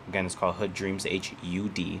album. Again, it's called Hood Dreams,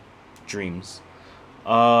 H-U-D, Dreams.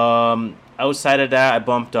 Outside of that, I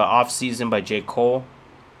bumped Off Season by J. Cole.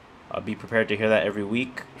 Be prepared to hear that every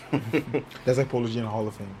week. That's like Polo G in the Hall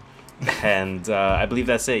of Fame. And I believe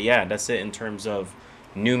that's it. Yeah, that's it in terms of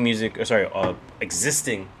new music,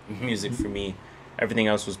 existing music for me. Everything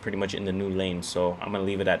else was pretty much in the new lane, so I'm going to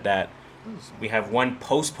leave it at that. We have one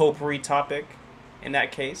post-potpourri topic in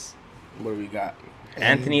that case. What do we got?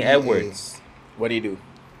 Anthony NBA. Edwards. What do you do?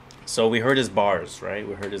 So we heard his bars, right?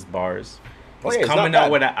 We heard his bars. He's yeah, it's coming not out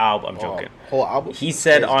bad. with an album. I'm joking. Whole album? He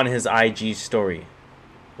said Crazy. on his IG story,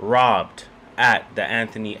 robbed at the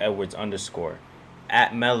Anthony Edwards _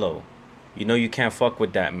 at Mello. You know you can't fuck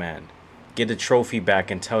with that man. Get the trophy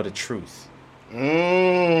back and tell the truth.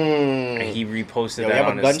 And he reposted Yeah, we that have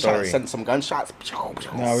on a his gunshot. story. Send some gunshots. No,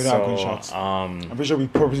 we don't have gunshots. I'm pretty sure we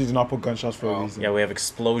purposely did not put gunshots for a reason. Yeah, we have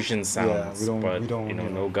explosion sounds, we don't- but we don't, you know, yeah.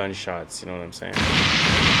 no gunshots. You know what I'm saying?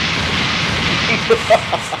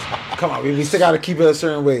 Come on, we still gotta keep it a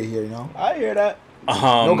certain way here, you know? I hear that.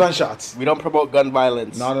 No gunshots. We don't promote gun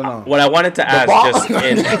violence. No. What I wanted to ask, just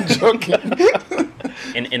I'm joking.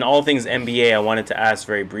 in all things NBA, I wanted to ask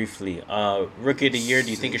very briefly. Rookie of the Year, do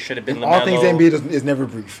you think it should have been LaMelo? All things NBA is never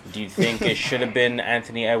brief. Do you think it should have been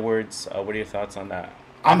Anthony Edwards? What are your thoughts on that?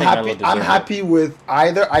 I'm happy with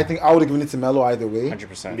either. I think I would have given it to Melo either way.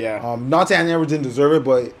 100%. Yeah. Not saying Anthony Edwards didn't deserve it,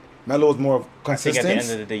 but Melo was more I think consistent. at the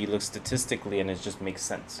end of the day, you look statistically, and it just makes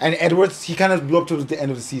sense. And Edwards, he kind of blew up towards the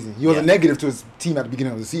end of the season. He was a negative to his team at the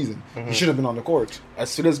beginning of the season. He should have been on the court.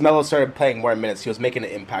 As soon as Melo started playing more minutes, he was making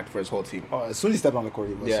an impact for his whole team. As soon as he stepped on the court,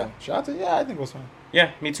 he was. Yeah. So, shout out to, I think it was fine.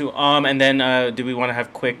 Yeah, me too. And then do we want to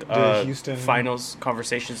have quick The Houston finals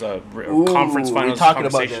conversations, Ooh, conference finals we're talking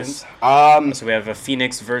conversations? about this. So we have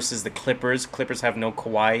Phoenix versus the Clippers. Clippers have no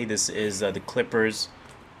Kawhi. This is the Clippers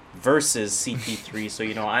versus CP3. So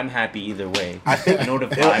I'm happy either way. I know the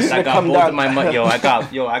vibes. I got come both down. of my money. I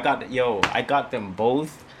got them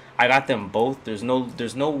both. I got them both. There's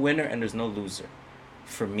no winner and there's no loser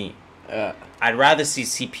for me. I'd rather see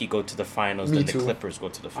CP go to the finals Me than too. the Clippers go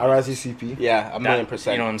to the I'd finals. rather see CP. Yeah, a million That-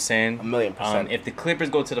 percent. You know what I'm saying? 1,000,000%. If the Clippers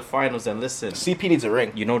go to the finals, then listen, CP needs a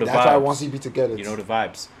ring. you know the That's vibes. why I want CP to get it. You know the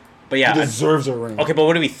vibes. But yeah, He deserves a ring. okay. But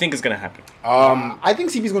what do we think is gonna happen? I think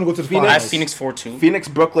CP's going to go to the I finals. have Phoenix 4-2. Phoenix,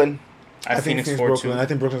 Brooklyn. I have Phoenix 4-2. Brooklyn. I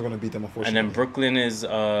think Brooklyn's going to beat them, unfortunately. And then Brooklyn is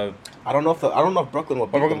I don't know if Brooklyn will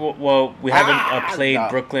beat them. well, we haven't played nah.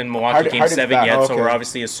 Brooklyn Milwaukee Game 7 back. yet, so Okay. we're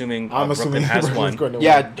obviously assuming I'm Brooklyn assuming has Brooklyn's won. going to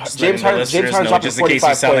Yeah, win. Just James letting the Harden. James listeners Harden's know, up to just in case you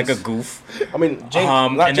 45 sound like a points. goof. I mean,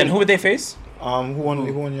 James. And then who would they face? Who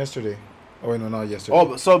won yesterday? Oh, wait, no, not yesterday.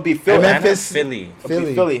 Oh, so it'd be Philly. And then Atlanta, Memphis- Philly.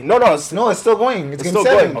 Philly. No, it's No, it's still going. It's game still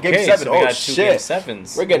 7. going. Game Okay, 7. so we Oh, got 2 shit. Game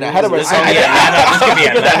 7s. We're getting ahead of This ourselves. could be Atlanta. This could be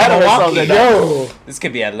We're getting ahead of Atlanta, ourselves Milwaukee. right now. Yo, This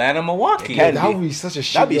could be Atlanta, Milwaukee. It can that be. would be such a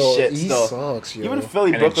shit. That'd be yo. shit He still. sucks, yo. Even Philly,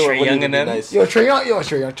 And then Brooklyn Trae would Young be and them. nice. Yo, Trae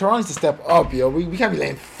Young. Toronto needs to step up, yo. We can't be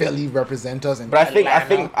letting Philly represent us. And But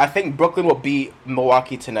I think Brooklyn will beat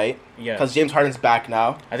Milwaukee tonight. Yeah. Because James Harden's back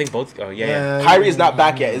now. I think both. Oh, yeah. Kyrie is not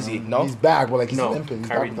back yet, is he? No? He's back, but like he's No, limping. He's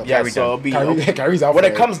Kyrie- back with Yeah, Kyrie so it'll be Kyrie's out when for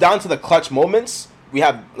it comes down to the clutch moments, we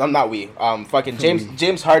have fucking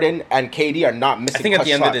James Harden and KD are not missing. I think at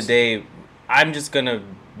the end of the shots. day, I'm just going to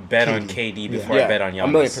bet on KD before Yeah. I bet on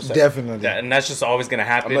Giannis. 1,000,000%. Definitely. And that's just always going to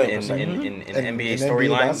happen in 1,000,000%. NBA And storylines.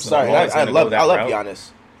 that's- Sorry, I'm always I gonna go love that route. Giannis.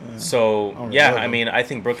 So don't yeah, love I him. mean, I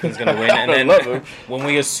think Brooklyn's gonna win, and don't love him. then when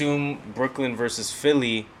we assume Brooklyn versus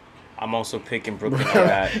Philly, I'm also picking Brooklyn on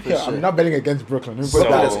that. Yeah, I'm not betting against Brooklyn. Let me put So- it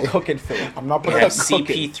that That way. is cooking Philly. I'm not We putting have that.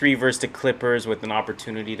 CP3 versus the Clippers with an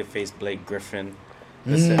opportunity to face Blake Griffin.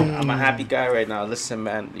 Listen, I'm a happy guy right now. Listen,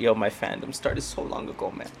 man, yo, my fandom started so long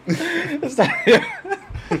ago, man.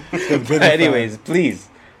 But anyways, please,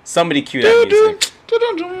 somebody cue that music.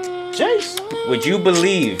 Jace. Would you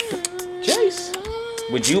believe? Jace.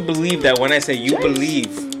 Would you believe that when I say you believe,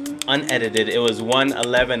 unedited, it was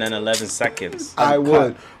 1:11 and 11 seconds? I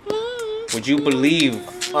would. Would you believe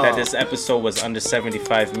that this episode was under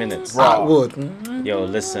 75 minutes? I would. Yo,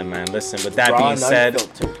 listen, man, listen. With that Raw being and said,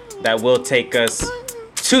 unfiltered. that will take us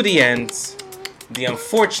to the end, the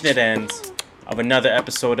unfortunate end of another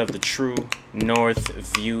episode of the True North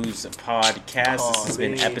Views podcast. This has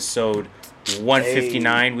been episode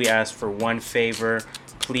 159. We asked for one favor.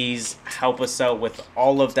 Please help us out with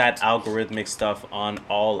all of that algorithmic stuff on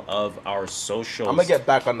all of our socials. I'm gonna get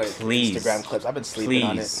back on the Please. Instagram clips. I've been sleeping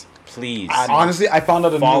on it. Please. Honestly, I found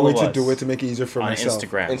out a new Follow way to us do it to make it easier for on myself.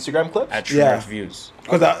 Instagram. Instagram clips. At True Yeah. North Views.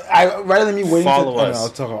 Because I rather than me waiting Follow to... us I'll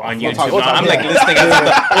talk about on I'll YouTube. talk- No, I'm like yeah. listening.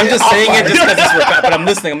 I'm just saying it just because it's recorded, but I'm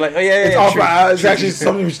listening. I'm like, oh yeah, It's yeah. off, True. it's actually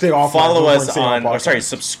something we should take off. Follow us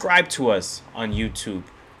subscribe to us on YouTube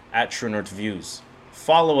at True North Views.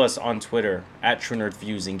 Follow us on Twitter at True North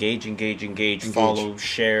Views. Engage. Follow,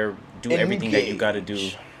 share, do everything that you got to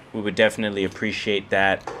do. We would definitely appreciate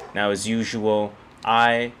that. Now, as usual,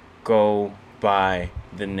 I go by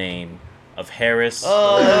the name of Harris. You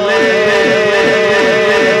know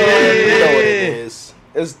what it is.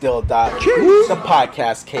 It's Dill Dot, the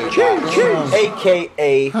podcast K Dot,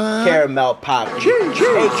 aka Caramel Poppy,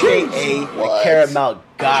 aka the Caramel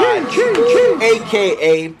God,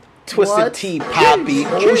 aka Twisted Tea Poppy,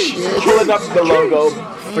 pulling up the logo,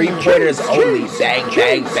 3-pointers only, bang,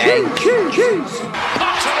 bang, bang.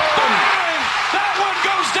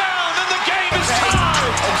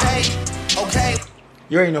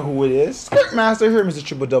 You already know who it is. Skirt Master here, Mr.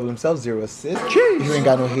 Triple Double himself, 0 assists. If you ain't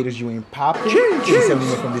got no haters, you ain't popping. 87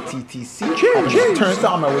 million from the TTC. Popping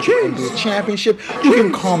turnstile on my way to the NBA championship. You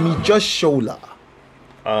can call me Just Shola.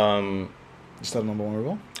 Just the number one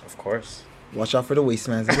rule. Of course. Watch out for the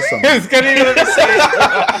wastemans in the summer. I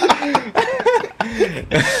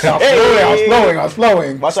was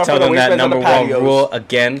flowing. Watch out Tell for the them that waistbands on the number one patios. rule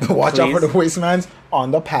again. Watch out for the please. wastemans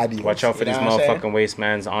on the patio. Watch out for You these know what I'm motherfucking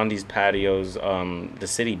wastemans on these patios. The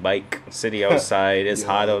city outside. It's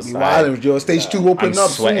hot You outside. wild, yo. Stage 2 open I'm up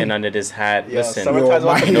sweating soon. under this hat. Yeah, Listen, summertime's Yo,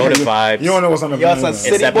 open. you know the vibes. You don't know what's on the Yo, menu. it's a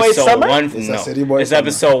man. City Boy Summer? It's a City Boy It's Summer.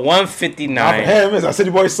 episode Not for 159. him. It's a City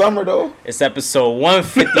Boy Summer, though. It's episode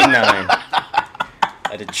 159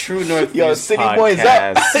 of the True North Yo, Views City Boy's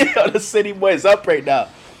up. podcast. Yo, the City Boy's up right now.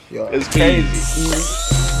 Yo, It's crazy.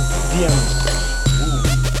 DM.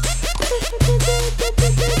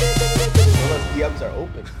 DMs are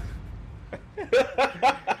open.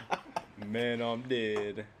 Man, I'm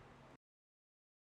dead.